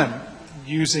determine,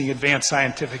 using advanced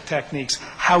scientific techniques,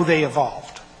 how they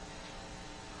evolved.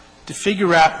 To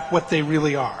figure out what they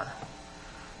really are.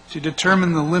 To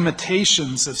determine the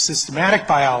limitations of systematic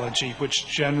biology, which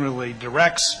generally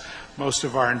directs most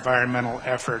of our environmental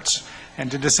efforts, and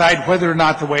to decide whether or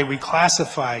not the way we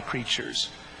classify creatures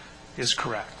is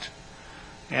correct.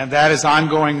 And that is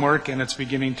ongoing work, and it's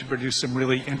beginning to produce some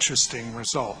really interesting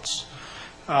results.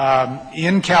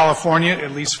 In California,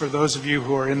 at least for those of you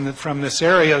who are from this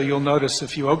area, you'll notice a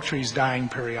few oak trees dying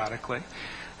periodically.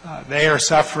 They are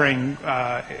suffering,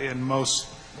 and most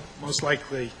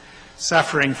likely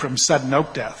suffering from sudden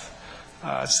oak death.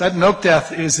 Sudden oak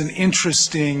death is an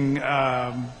interesting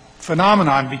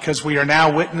phenomenon because we are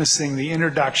now witnessing the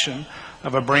introduction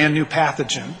of a brand new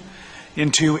pathogen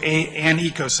into an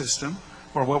ecosystem,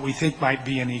 or what we think might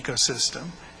be an ecosystem,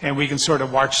 and we can sort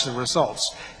of watch the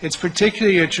results. It's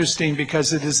particularly interesting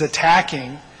because it is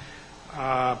attacking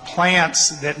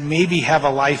plants that maybe have a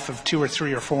life of 200 or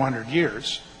 300 or 400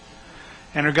 years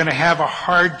and are going to have a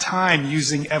hard time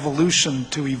using evolution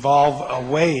to evolve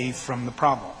away from the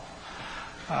problem.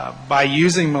 By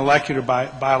using molecular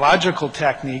biological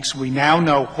techniques, we now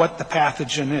know what the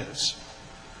pathogen is.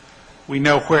 We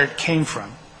know where it came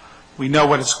from. We know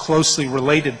what it's closely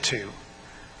related to.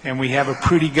 And we have a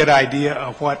pretty good idea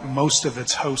of what most of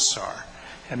its hosts are.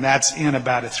 And that's in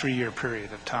about a 3-year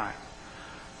period of time.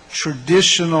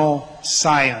 Traditional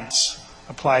science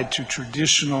applied to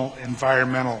traditional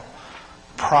environmental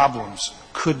problems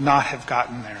could not have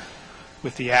gotten there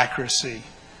with the accuracy,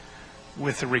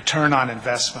 with the return on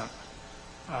investment,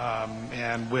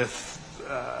 and with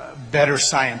better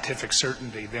scientific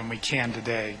certainty than we can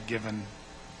today given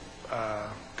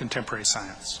contemporary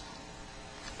science.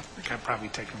 I think I've probably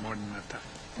taken more than that time.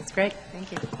 That's great.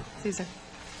 Thank you. Susan.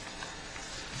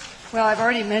 Well, I've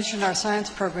already mentioned our science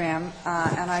program,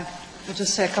 and I will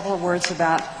just say a couple of words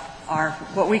about our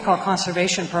what we call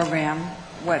conservation program,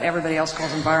 what everybody else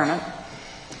calls environment.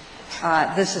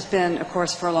 This has been, of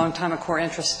course, for a long time a core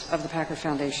interest of the Packard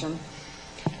Foundation.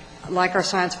 Like our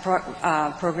science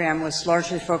program was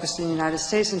largely focused in the United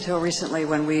States until recently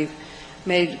when we've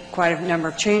made quite a number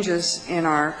of changes in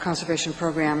our conservation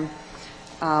program.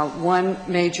 One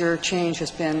major change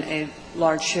has been a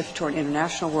large shift toward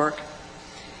international work.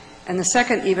 And the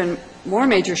second, even more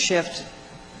major shift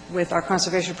with our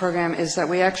conservation program is that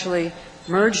we actually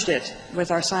merged it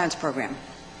with our science program.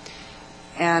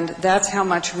 And that's how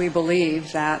much we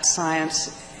believe that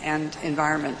science and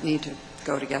environment need to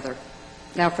go together.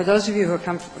 Now, for those of you who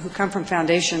come from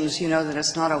foundations, you know that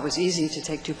it's not always easy to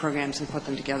take two programs and put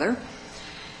them together.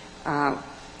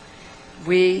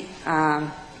 We,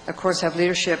 of course, have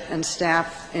leadership and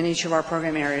staff in each of our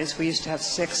program areas. We used to have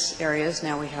 6 areas.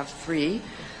 Now we have 3.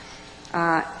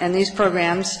 And these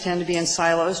programs tend to be in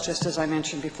silos, just as I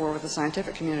mentioned before with the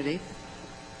scientific community.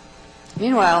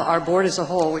 Meanwhile, our board as a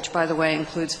whole, which by the way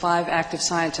includes 5 active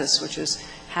scientists, which is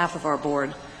half of our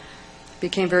board,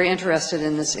 became very interested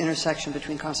in this intersection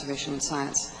between conservation and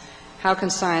science. How can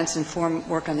science inform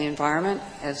work on the environment,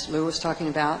 as Lou was talking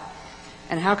about?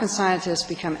 And how can scientists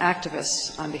become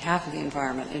activists on behalf of the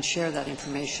environment and share that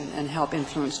information and help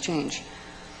influence change?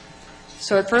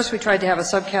 So at first we tried to have a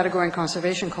subcategory in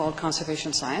conservation called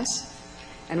conservation science,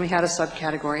 and we had a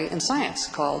subcategory in science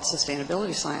called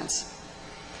sustainability science.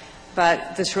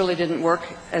 But this really didn't work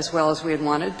as well as we had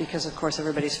wanted because, of course,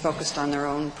 everybody's focused on their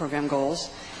own program goals.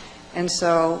 And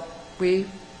so we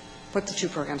put the 2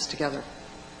 programs together.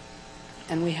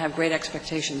 And we have great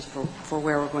expectations for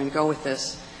where we're going to go with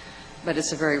this, but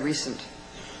it's a very recent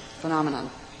phenomenon.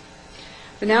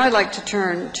 But now I'd like to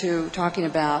turn to talking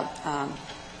about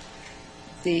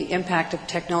the impact of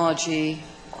technology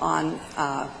on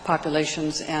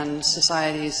populations and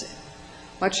societies,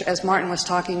 much as Martin was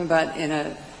talking, but in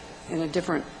a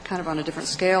different, kind of on a different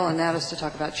scale, and that is to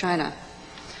talk about China.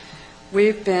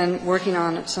 We've been working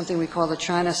on something we call the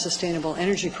China Sustainable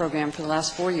Energy Program for the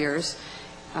last 4 years.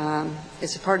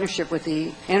 It's a partnership with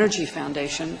the Energy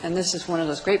Foundation, and this is one of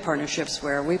those great partnerships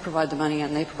where we provide the money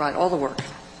and they provide all the work.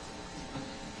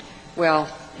 Well,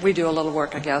 we do a little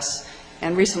work, I guess,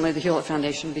 and recently the Hewlett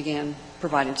Foundation began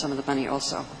providing some of the money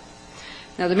also.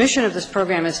 Now, the mission of this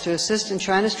program is to assist in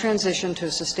China's transition to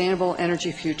a sustainable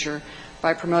energy future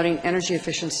by promoting energy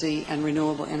efficiency and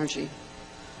renewable energy.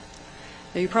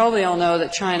 Now, you probably all know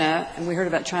that China, and we heard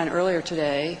about China earlier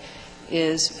today,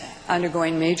 is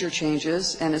undergoing major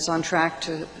changes and is on track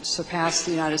to surpass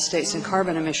the United States in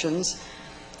carbon emissions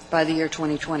by the year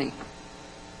 2020.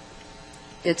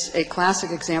 It's a classic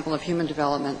example of human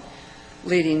development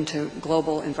leading to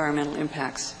global environmental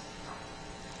impacts.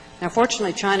 Now,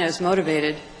 fortunately, China is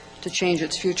motivated to change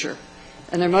its future,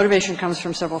 and their motivation comes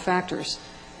from several factors,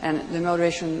 and the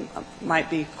motivation might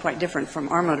be quite different from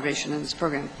our motivation in this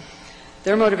program.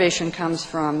 Their motivation comes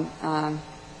from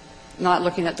not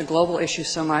looking at the global issue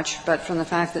so much, but from the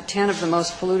fact that 10 of the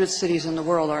most polluted cities in the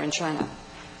world are in China.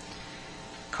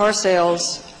 Car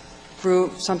sales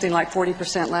grew something like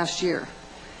 40% last year.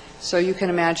 So you can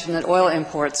imagine that oil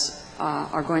imports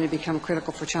are going to become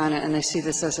critical for China, and they see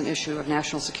this as an issue of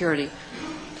national security.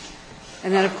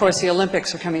 And then, of course, the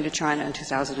Olympics are coming to China in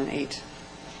 2008.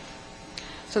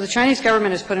 So the Chinese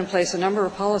government has put in place a number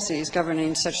of policies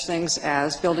governing such things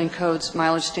as building codes,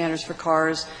 mileage standards for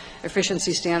cars,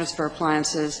 efficiency standards for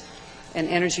appliances, and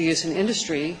energy use in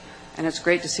industry, and it's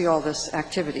great to see all this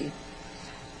activity.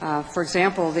 For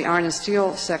example, the iron and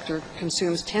steel sector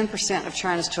consumes 10% of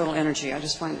China's total energy. I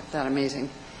just find that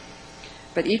amazing.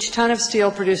 But each ton of steel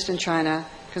produced in China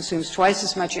consumes twice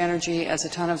as much energy as a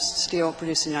ton of steel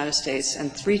produced in the United States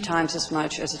and 3 times as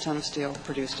much as a ton of steel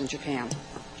produced in Japan.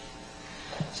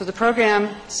 So the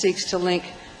program seeks to link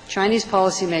Chinese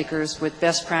policymakers with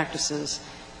best practices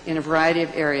in a variety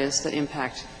of areas that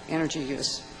impact energy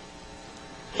use.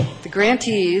 The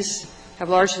grantees have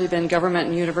largely been government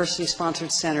and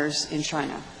university-sponsored centers in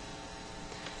China.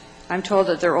 I'm told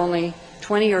that there are only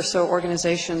 20 or so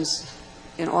organizations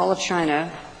in all of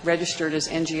China registered as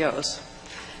NGOs.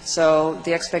 So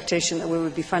the expectation that we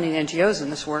would be funding NGOs in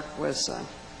this work was,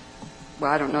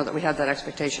 well, I don't know that we had that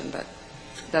expectation, but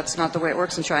that's not the way it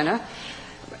works in China.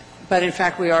 But in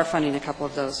fact, we are funding a couple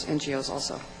of those NGOs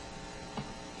also.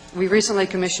 We recently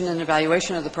commissioned an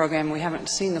evaluation of the program. We haven't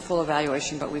seen the full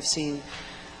evaluation, but we've seen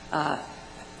a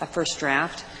first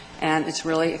draft, and it's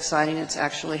really exciting. It's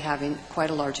actually having quite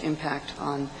a large impact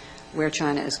on where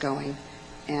China is going,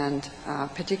 and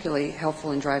particularly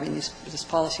helpful in driving this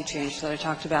policy change that I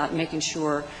talked about, making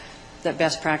sure that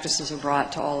best practices are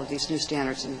brought to all of these new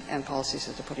standards and policies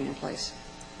that they're putting in place.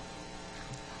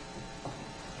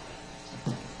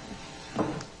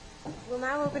 We'll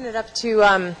now open it up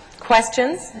to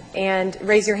questions, and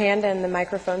raise your hand and the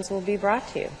microphones will be brought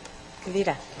to you.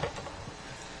 Kavita.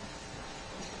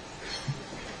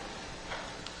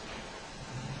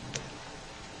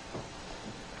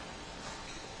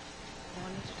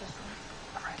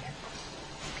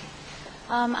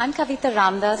 I'm Kavita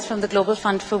Ramdas from the Global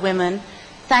Fund for Women.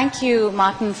 Thank you,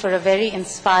 Martin, for a very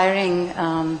inspiring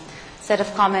set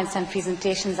of comments and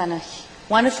presentations and a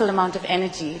wonderful amount of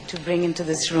energy to bring into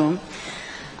this room.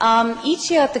 Each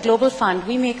year at the Global Fund,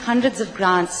 we make hundreds of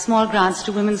grants, small grants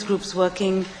to women's groups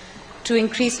working to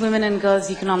increase women and girls'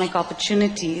 economic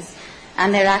opportunities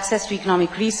and their access to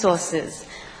economic resources.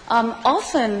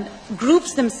 Often,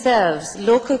 groups themselves,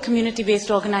 local community-based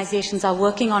organizations, are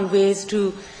working on ways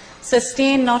to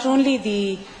sustain not only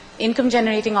the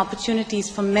income-generating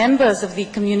opportunities for members of the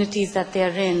communities that they're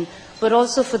in, but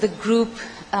also for the group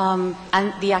and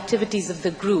the activities of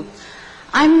the group.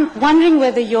 I'm wondering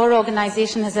whether your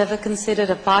organization has ever considered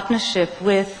a partnership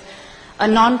with a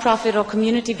non-profit or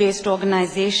community-based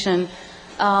organization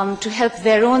to help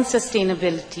their own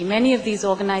sustainability. Many of these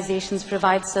organizations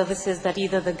provide services that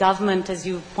either the government, as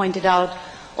you pointed out,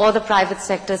 or the private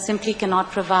sector simply cannot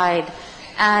provide.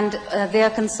 And they are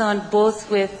concerned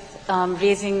both with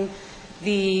raising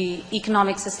the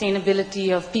economic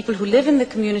sustainability of people who live in the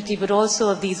community, but also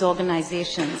of these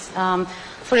organizations.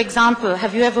 For example,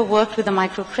 have you ever worked with a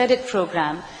microcredit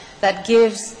program that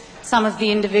gives some of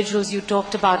the individuals you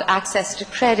talked about access to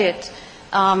credit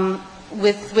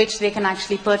with which they can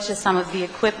actually purchase some of the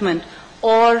equipment,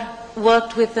 or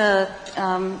worked with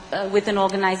an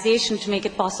organization to make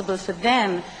it possible for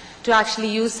them to actually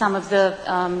use some of the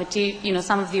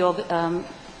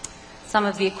some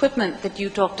of the equipment that you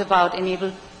talked about,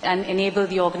 enable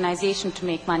the organization to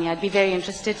make money? I'd be very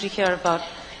interested to hear about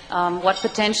what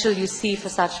potential you see for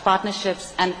such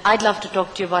partnerships, and I'd love to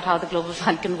talk to you about how the Global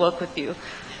Fund can work with you.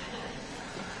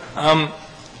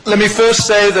 Let me first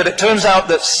say that it turns out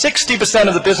that 60%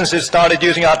 of the businesses started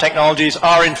using our technologies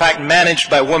are in fact managed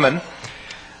by women,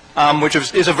 which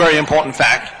is a very important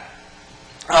fact.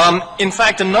 In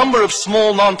fact, a number of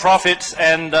small non-profits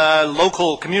and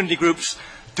local community groups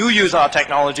do use our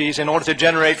technologies in order to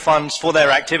generate funds for their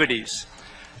activities.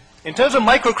 In terms of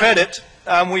microcredit,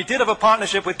 we did have a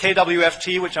partnership with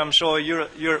KWFT, which I'm sure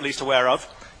you're at least aware of,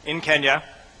 in Kenya,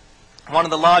 one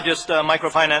of the largest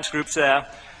microfinance groups there.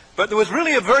 But there was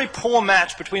really a very poor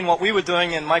match between what we were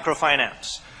doing and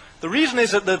microfinance. The reason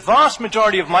is that the vast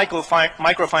majority of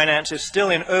microfinance is still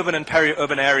in urban and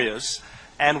peri-urban areas,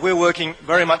 and we're working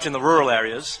very much in the rural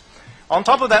areas. On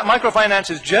top of that,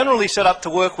 microfinance is generally set up to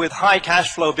work with high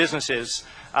cash flow businesses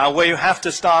where you have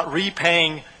to start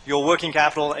repaying your working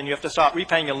capital and you have to start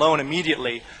repaying your loan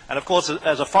immediately. And of course,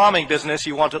 as a farming business,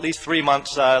 you want at least 3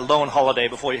 months loan holiday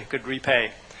before you could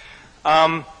repay.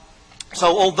 So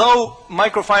although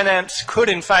microfinance could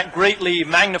in fact greatly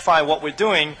magnify what we're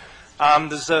doing,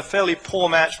 there's a fairly poor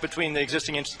match between the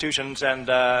existing institutions and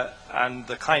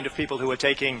the kind of people who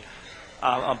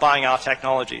are buying our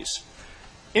technologies.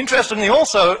 Interestingly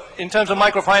also, in terms of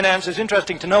microfinance, it's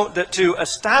interesting to note that to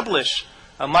establish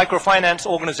a microfinance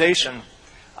organization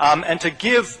and to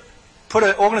put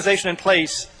an organization in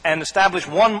place and establish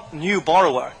one new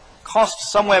borrower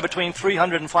costs somewhere between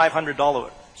 $300 and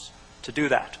 $500 to do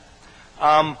that.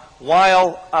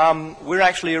 While we're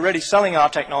actually already selling our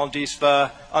technologies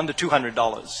for under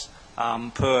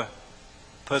 $200 per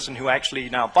person who actually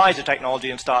now buys the technology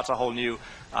and starts a whole new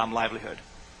livelihood.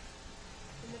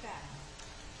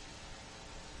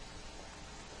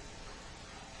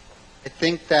 I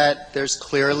think that there's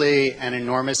clearly an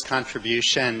enormous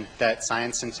contribution that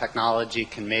science and technology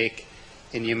can make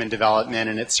in human development,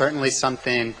 and it's certainly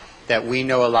something that we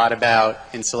know a lot about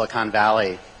in Silicon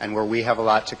Valley and where we have a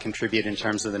lot to contribute in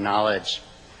terms of the knowledge.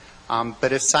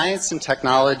 But if science and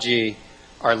technology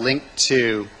are linked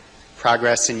to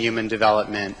progress in human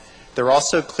development, they're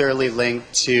also clearly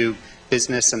linked to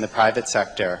business and the private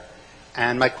sector.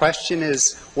 And my question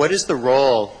is, what is the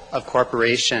role of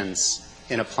corporations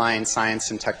in applying science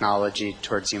and technology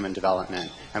towards human development,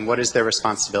 and what is their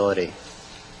responsibility?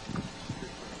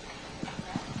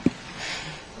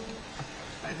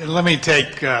 Let me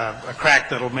take a crack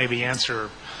that'll maybe answer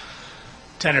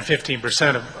 10 or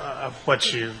 15% of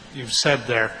what you've said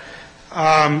there.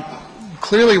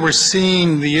 Clearly we're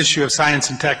seeing the issue of science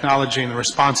and technology and the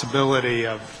responsibility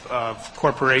of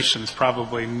corporations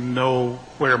probably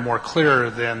nowhere more clearer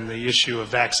than the issue of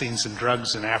vaccines and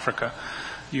drugs in Africa.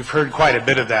 You've heard quite a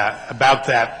bit of about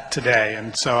that today,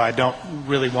 and so I don't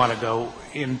really want to go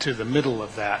into the middle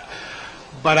of that.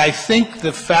 But I think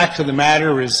the fact of the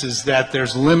matter is that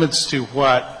there's limits to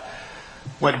what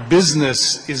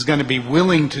business is going to be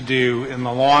willing to do in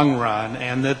the long run,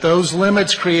 and that those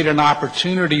limits create an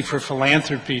opportunity for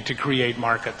philanthropy to create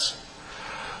markets.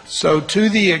 So to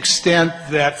the extent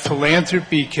that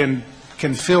philanthropy can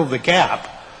fill the gap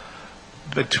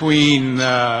between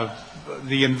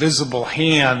the invisible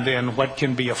hand and what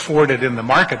can be afforded in the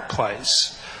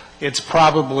marketplace, it's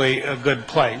probably a good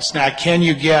place. Now, can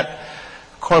you get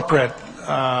corporate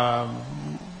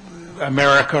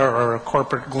America or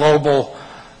corporate global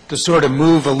to sort of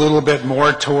move a little bit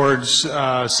more towards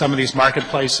some of these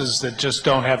marketplaces that just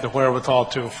don't have the wherewithal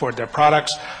to afford their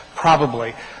products?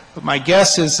 Probably. But my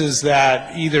guess is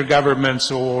that either governments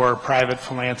or private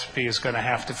philanthropy is going to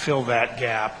have to fill that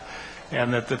gap,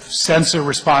 and that the sense of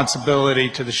responsibility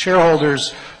to the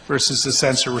shareholders versus the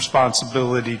sense of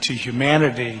responsibility to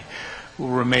humanity will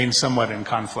remain somewhat in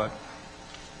conflict.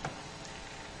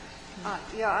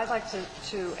 Yeah, I'd like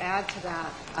to add to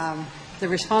that the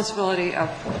responsibility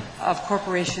of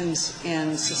corporations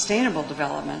in sustainable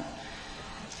development.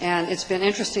 And it's been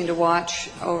interesting to watch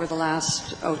over the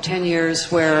last 10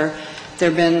 years where there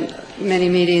have been many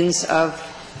meetings of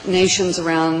nations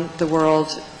around the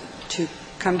world to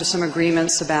come to some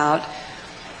agreements about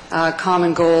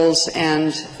common goals,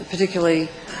 and particularly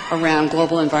around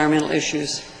global environmental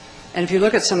issues. And if you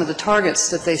look at some of the targets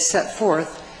that they set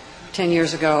forth 10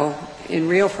 years ago, in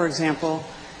Rio, for example,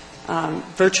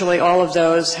 virtually all of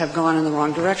those have gone in the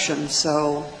wrong direction.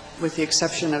 So with the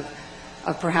exception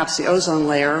of perhaps the ozone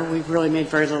layer, we've really made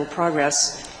very little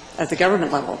progress at the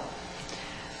government level.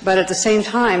 But at the same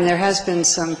time, there has been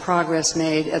some progress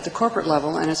made at the corporate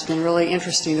level, and it's been really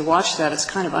interesting to watch that. It's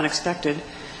kind of unexpected.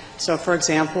 So, for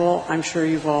example, I'm sure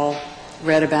you've all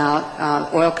read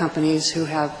about oil companies who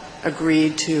have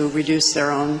agreed to reduce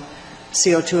their own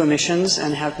CO2 emissions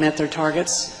and have met their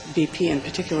targets. BP in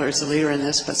particular is the leader in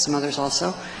this, but some others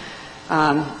also.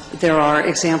 There are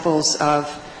examples of,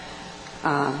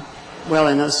 well,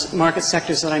 in those market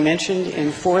sectors that I mentioned,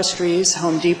 in forestries,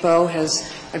 Home Depot has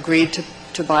agreed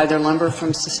to buy their lumber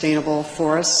from sustainable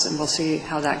forests, and we'll see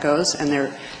how that goes. And there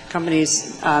are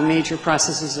companies, major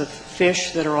processors of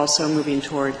fish that are also moving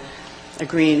toward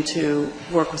agreeing to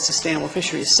work with sustainable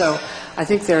fisheries. So I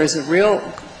think there is a real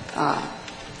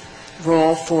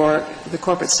role for the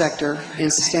corporate sector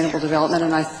in sustainable development,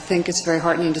 and I think it's very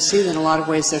heartening to see that in a lot of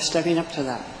ways they're stepping up to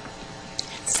that.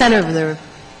 Senator.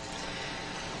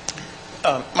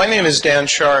 My name is Dan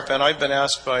Sharp, and I've been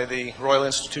asked by the Royal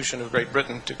Institution of Great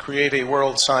Britain to create a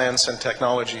World Science and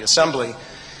Technology Assembly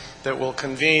that will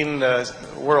convene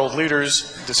world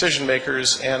leaders, decision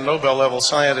makers, and Nobel-level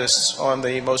scientists on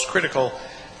the most critical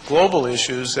global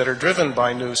issues that are driven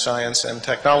by new science and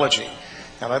technology.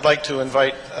 And I'd like to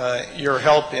invite your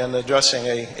help in addressing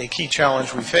a key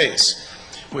challenge we face,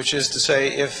 which is to say,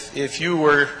 if you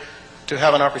were to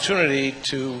have an opportunity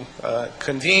to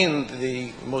convene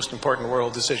the most important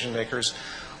world decision makers,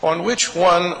 on which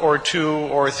one or two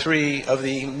or three of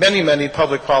the many, many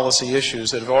public policy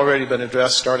issues that have already been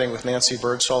addressed, starting with Nancy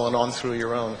Birdsall and on through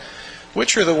your own,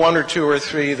 which are the one or two or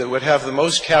three that would have the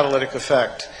most catalytic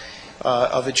effect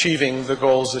of achieving the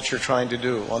goals that you're trying to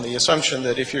do, on the assumption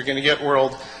that if you're going to get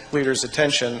world leaders'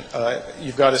 attention,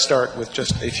 you've got to start with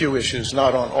just a few issues,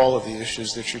 not on all of the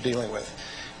issues that you're dealing with.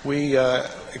 We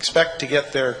expect to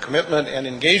get their commitment and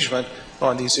engagement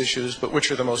on these issues, but which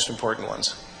are the most important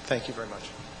ones? Thank you very much.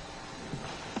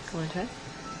 Go ahead.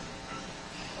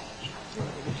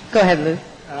 Go ahead, Lou.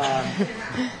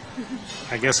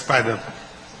 I guess by the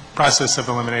process of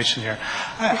elimination here.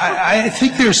 I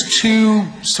think there's two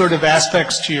sort of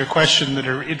aspects to your question that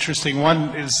are interesting.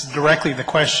 One is directly the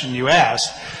question you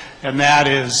asked, and that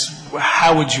is,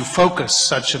 how would you focus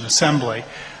such an assembly?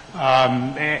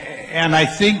 And I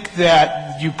think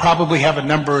that you probably have a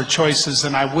number of choices,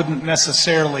 and I wouldn't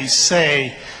necessarily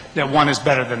say that one is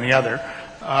better than the other.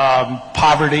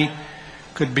 Poverty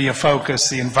could be a focus,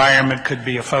 the environment could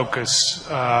be a focus,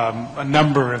 a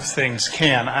number of things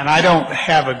can, and I don't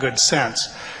have a good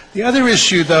sense. The other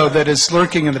issue, though, that is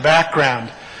lurking in the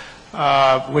background,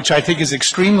 which I think is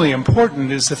extremely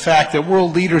important, is the fact that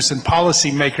world leaders and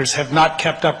policymakers have not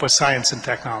kept up with science and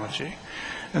technology.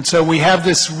 And so we have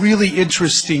this really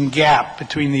interesting gap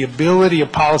between the ability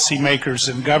of policymakers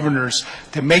and governors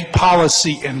to make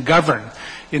policy and govern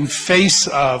in face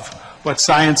of what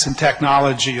science and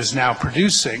technology is now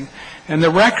producing. And the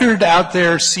record out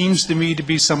there seems to me to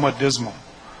be somewhat dismal.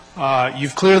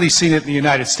 You've clearly seen it in the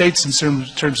United States in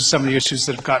terms of some of the issues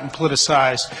that have gotten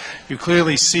politicized. You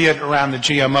clearly see it around the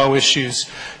GMO issues.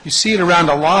 You see it around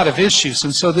a lot of issues.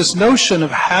 And so this notion of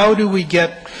how do we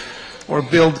get or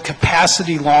build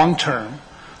capacity long-term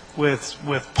with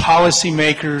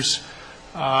policymakers,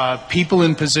 people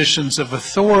in positions of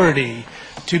authority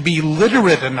to be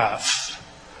literate enough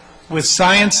with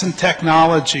science and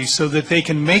technology so that they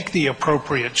can make the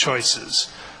appropriate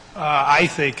choices, I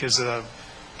think is an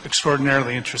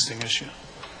extraordinarily interesting issue.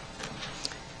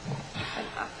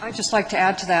 I'd just like to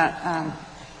add to that,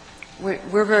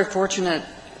 we're very fortunate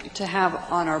to have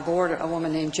on our board a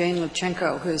woman named Jane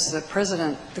Lubchenco, who's the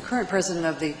current president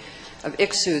of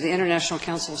ICSU, the International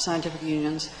Council of Scientific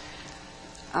Unions.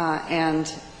 And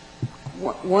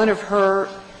one of her,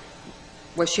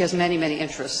 well, she has many, many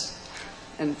interests,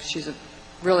 and she's a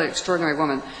really extraordinary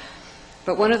woman.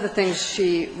 But one of the things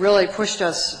she really pushed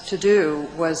us to do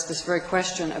was this very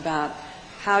question about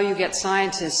how you get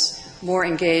scientists more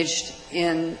engaged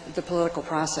in the political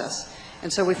process.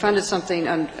 And so we funded something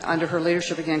under her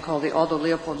leadership again called the Aldo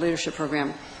Leopold Leadership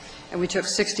Program. And we took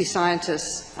 60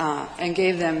 scientists and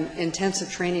gave them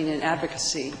intensive training in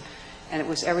advocacy And it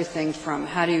was everything from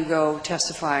how do you go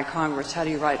testify in Congress, how do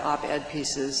you write op-ed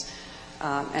pieces,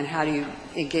 and how do you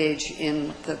engage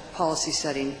in the policy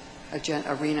setting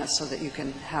arena so that you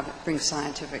can bring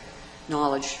scientific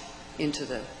knowledge into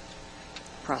the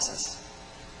process.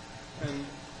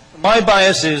 My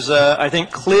bias is, I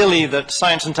think, clearly that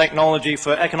science and technology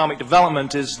for economic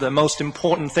development is the most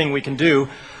important thing we can do.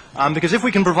 Because if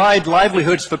we can provide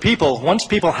livelihoods for people, once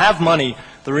people have money,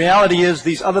 the reality is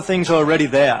these other things are already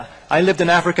there. I lived in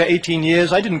Africa 18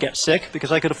 years. I didn't get sick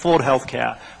because I could afford health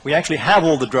care. We actually have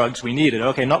all the drugs we needed.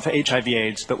 Okay, not for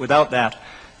HIV/AIDS, but without that,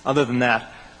 other than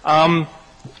that.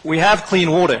 We have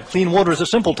clean water. Clean water is a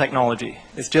simple technology.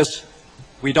 It's just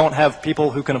we don't have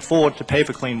people who can afford to pay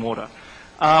for clean water.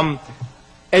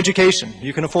 Education.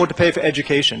 You can afford to pay for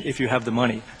education if you have the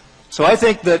money. So I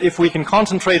think that if we can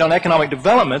concentrate on economic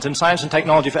development and science and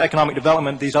technology for economic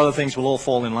development, these other things will all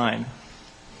fall in line.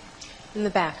 In the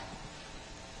back.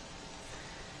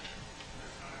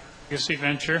 Legacy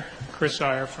Venture, Chris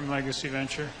Iyer from Legacy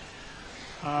Venture.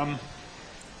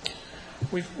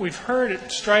 We've heard,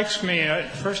 it strikes me,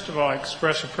 first of all, I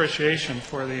express appreciation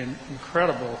for the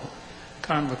incredible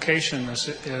convocation this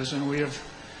is, and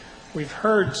we've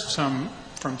heard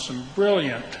from some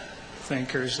brilliant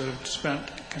thinkers that have spent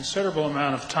a considerable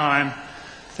amount of time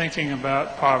thinking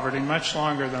about poverty, much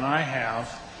longer than I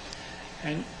have.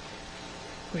 And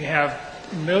we have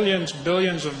millions,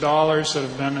 billions of dollars that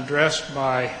have been addressed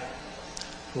by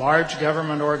large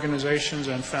government organizations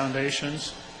and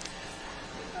foundations.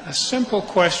 A simple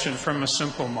question from a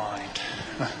simple mind.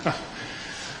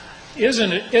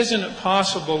 Isn't it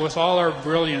possible with all our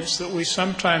brilliance that we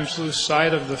sometimes lose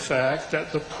sight of the fact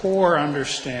that the poor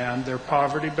understand their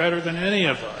poverty better than any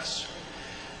of us?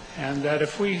 And that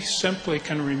if we simply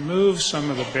can remove some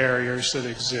of the barriers that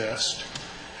exist,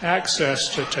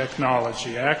 access to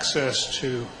technology, access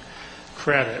to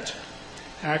credit,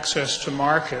 access to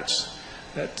markets,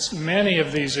 that many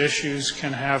of these issues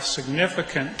can have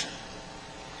significant,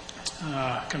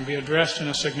 can be addressed in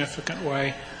a significant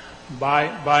way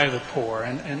by the poor.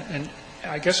 And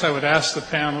I guess I would ask the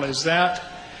panel, is that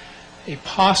a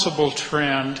possible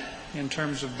trend in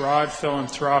terms of broad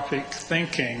philanthropic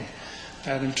thinking,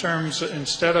 that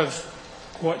instead of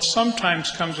what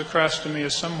sometimes comes across to me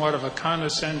as somewhat of a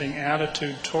condescending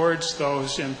attitude towards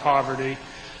those in poverty,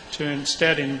 to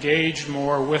instead engage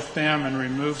more with them and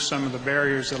remove some of the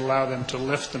barriers that allow them to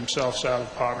lift themselves out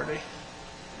of poverty?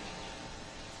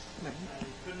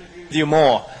 You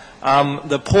more.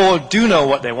 The poor do know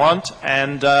what they want,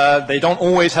 and they don't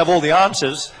always have all the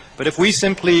answers. But if we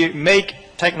simply make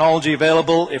technology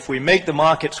available, if we make the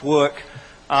markets work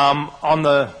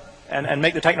and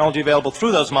make the technology available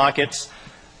through those markets,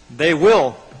 they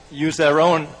will use their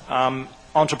own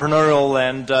entrepreneurial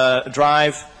and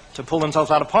drive to pull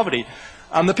themselves out of poverty.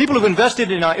 The people who've invested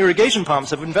in our irrigation pumps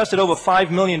have invested over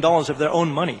 $5 million of their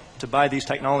own money to buy these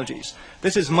technologies.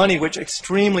 This is money which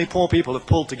extremely poor people have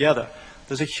pulled together.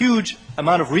 There's a huge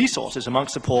amount of resources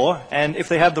amongst the poor, and if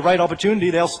they have the right opportunity,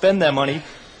 they'll spend their money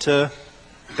to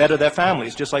better their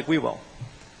families, just like we will.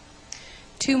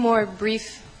 Two more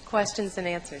brief questions and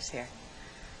answers here.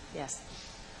 Yes.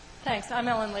 Thanks. I'm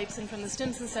Ellen Lapeson from the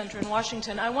Stimson Center in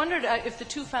Washington. I wondered if the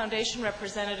two foundation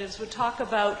representatives would talk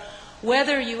about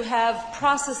whether you have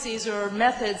processes or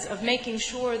methods of making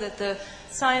sure that the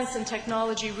science and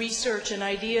technology research and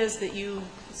ideas that you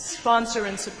sponsor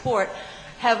and support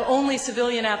have only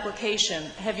civilian application.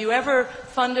 Have you ever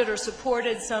funded or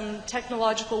supported some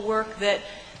technological work that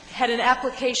had an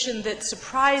application that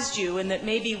surprised you and that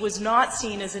maybe was not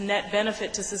seen as a net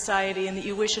benefit to society and that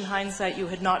you wish in hindsight you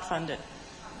had not funded?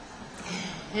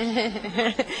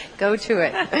 Go to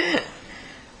it.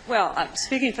 Well,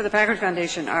 speaking for the Packard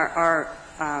Foundation, our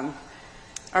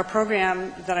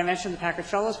program that I mentioned, the Packard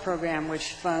Fellows Program,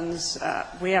 which funds,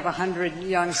 we have 100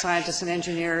 young scientists and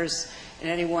engineers in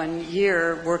any one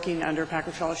year working under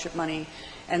Packard Fellowship money,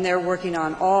 and they're working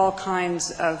on all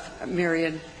kinds of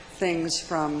myriad things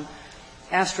from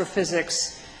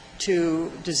astrophysics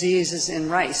to diseases in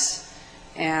rice.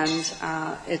 And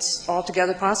it's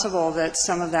altogether possible that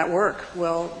some of that work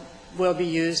will be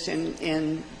used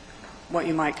in what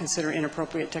you might consider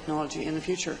inappropriate technology in the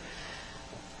future.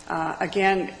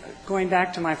 Again, going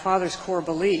back to my father's core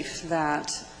belief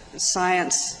that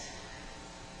science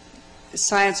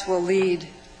will lead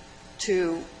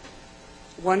to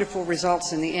wonderful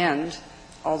results in the end,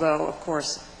 although, of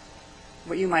course,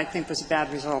 what you might think was a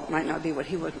bad result might not be what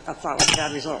he would have thought was a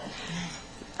bad result.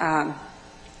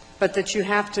 But that you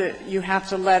have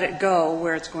to let it go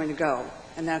where it's going to go,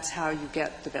 and that's how you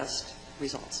get the best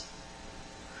results.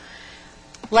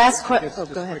 Last question.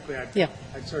 Just go ahead. quickly,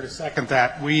 I'd sort of second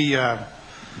that. We,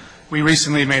 We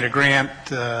recently made a grant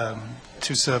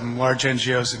to some large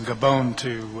NGOs in Gabon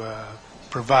to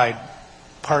provide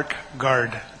park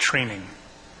guard training.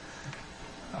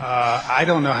 I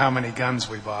don't know how many guns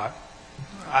we bought.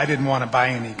 I didn't want to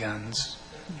buy any guns,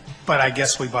 but I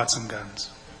guess we bought some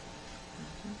guns.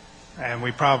 And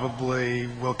we probably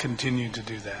will continue to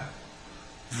do that.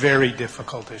 Very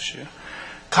difficult issue.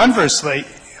 Conversely,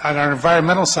 on our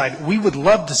environmental side, we would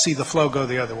love to see the flow go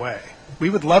the other way. We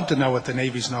would love to know what the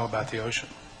navies know about the ocean.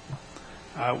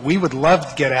 We would love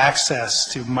to get access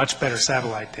to much better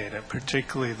satellite data,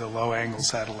 particularly the low-angle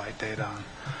satellite data on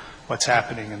what's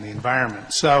happening in the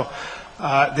environment. So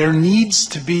there needs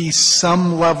to be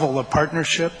some level of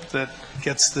partnership that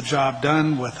gets the job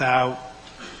done, without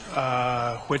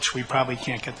which we probably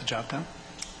can't get the job done.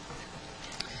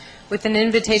 With an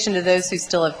invitation to those who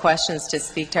still have questions to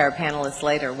speak to our panelists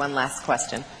later, one last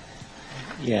question.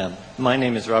 Yeah, my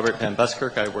name is Robert Van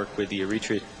Buskirk. I work with the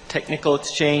Eritrea Technical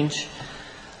Exchange.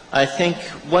 I think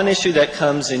one issue that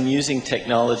comes in using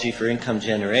technology for income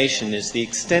generation is the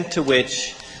extent to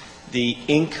which the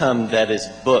income that is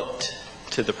booked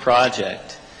to the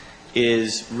project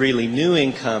is really new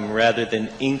income rather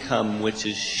than income which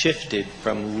is shifted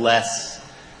from less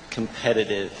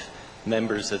competitive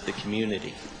members of the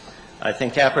community. I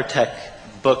think ApproTEC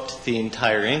booked the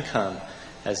entire income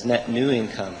as net new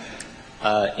income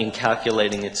in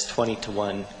calculating its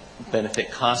 20-to-1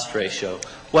 benefit cost ratio.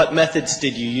 What methods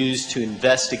did you use to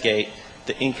investigate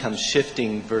the income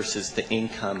shifting versus the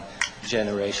income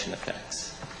generation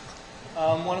effects?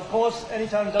 Well, of course,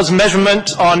 anytime one does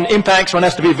measurement on impacts, one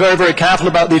has to be very, very careful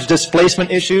about these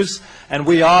displacement issues, and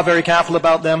we are very careful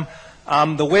about them.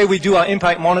 The way we do our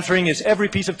impact monitoring is every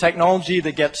piece of technology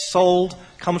that gets sold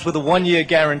comes with a one-year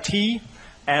guarantee,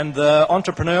 and the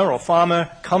entrepreneur or farmer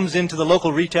comes into the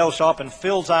local retail shop and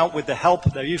fills out with the help,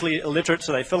 they're usually illiterate,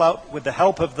 so they fill out with the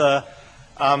help of the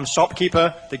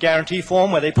shopkeeper the guarantee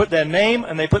form, where they put their name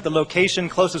and they put the location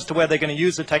closest to where they're going to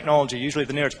use the technology, usually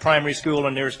the nearest primary school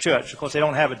or nearest church. Of course, they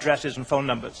don't have addresses and phone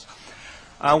numbers.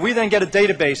 We then get a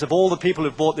database of all the people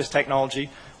who've bought this technology.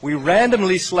 We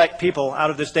randomly select people out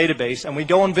of this database, and we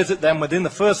go and visit them within the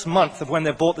first month of when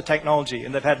they've bought the technology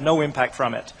and they've had no impact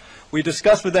from it. We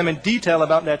discuss with them in detail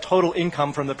about their total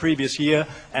income from the previous year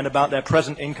and about their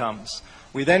present incomes.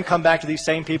 We then come back to these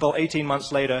same people 18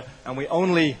 months later, and we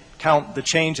only count the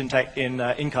change in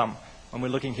income when we're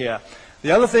looking here.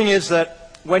 The other thing is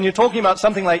that when you're talking about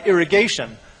something like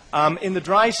irrigation, in the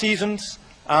dry seasons,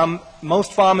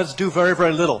 most farmers do very,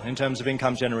 very little in terms of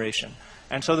income generation.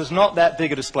 And so there's not that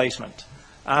big a displacement.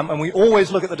 And we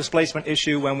always look at the displacement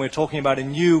issue when we're talking about a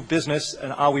new business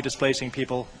and are we displacing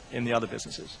people in the other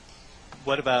businesses.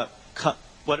 What about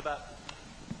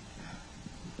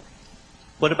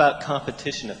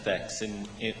competition effects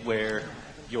where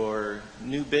your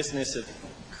new business of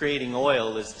creating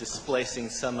oil is displacing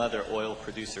some other oil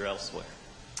producer elsewhere?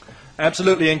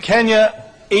 Absolutely. In Kenya,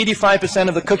 85%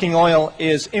 of the cooking oil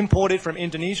is imported from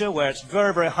Indonesia, where it's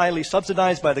very, very highly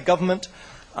subsidized by the government.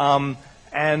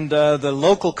 The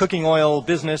local cooking oil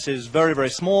business is very,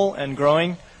 very small and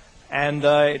growing. And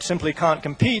it simply can't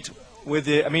compete with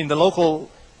the local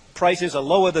prices are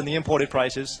lower than the imported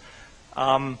prices.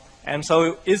 And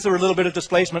so is there a little bit of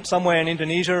displacement somewhere in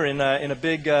Indonesia in a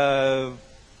big,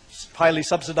 highly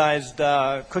subsidized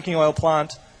cooking oil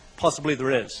plant? Possibly there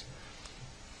is,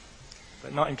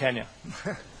 but not in Kenya.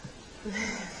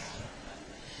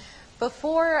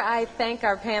 Before I thank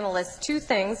our panelists, two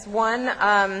things. One,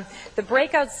 the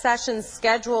breakout sessions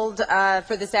scheduled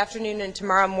for this afternoon and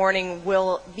tomorrow morning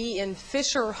will be in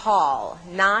Fisher Hall,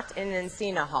 not in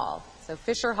Encina Hall. So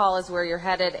Fisher Hall is where you're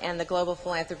headed, and the Global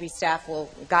Philanthropy staff will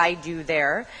guide you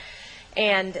there.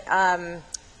 And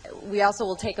we also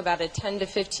will take about a 10 to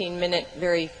 15 minute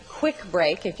very quick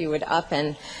break, if you would up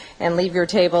and leave your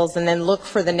tables, and then look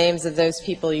for the names of those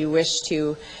people you wish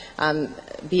to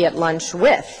be at lunch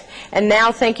with. And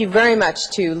now thank you very much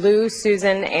to Lou,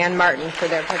 Susan, and Martin for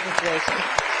their participation.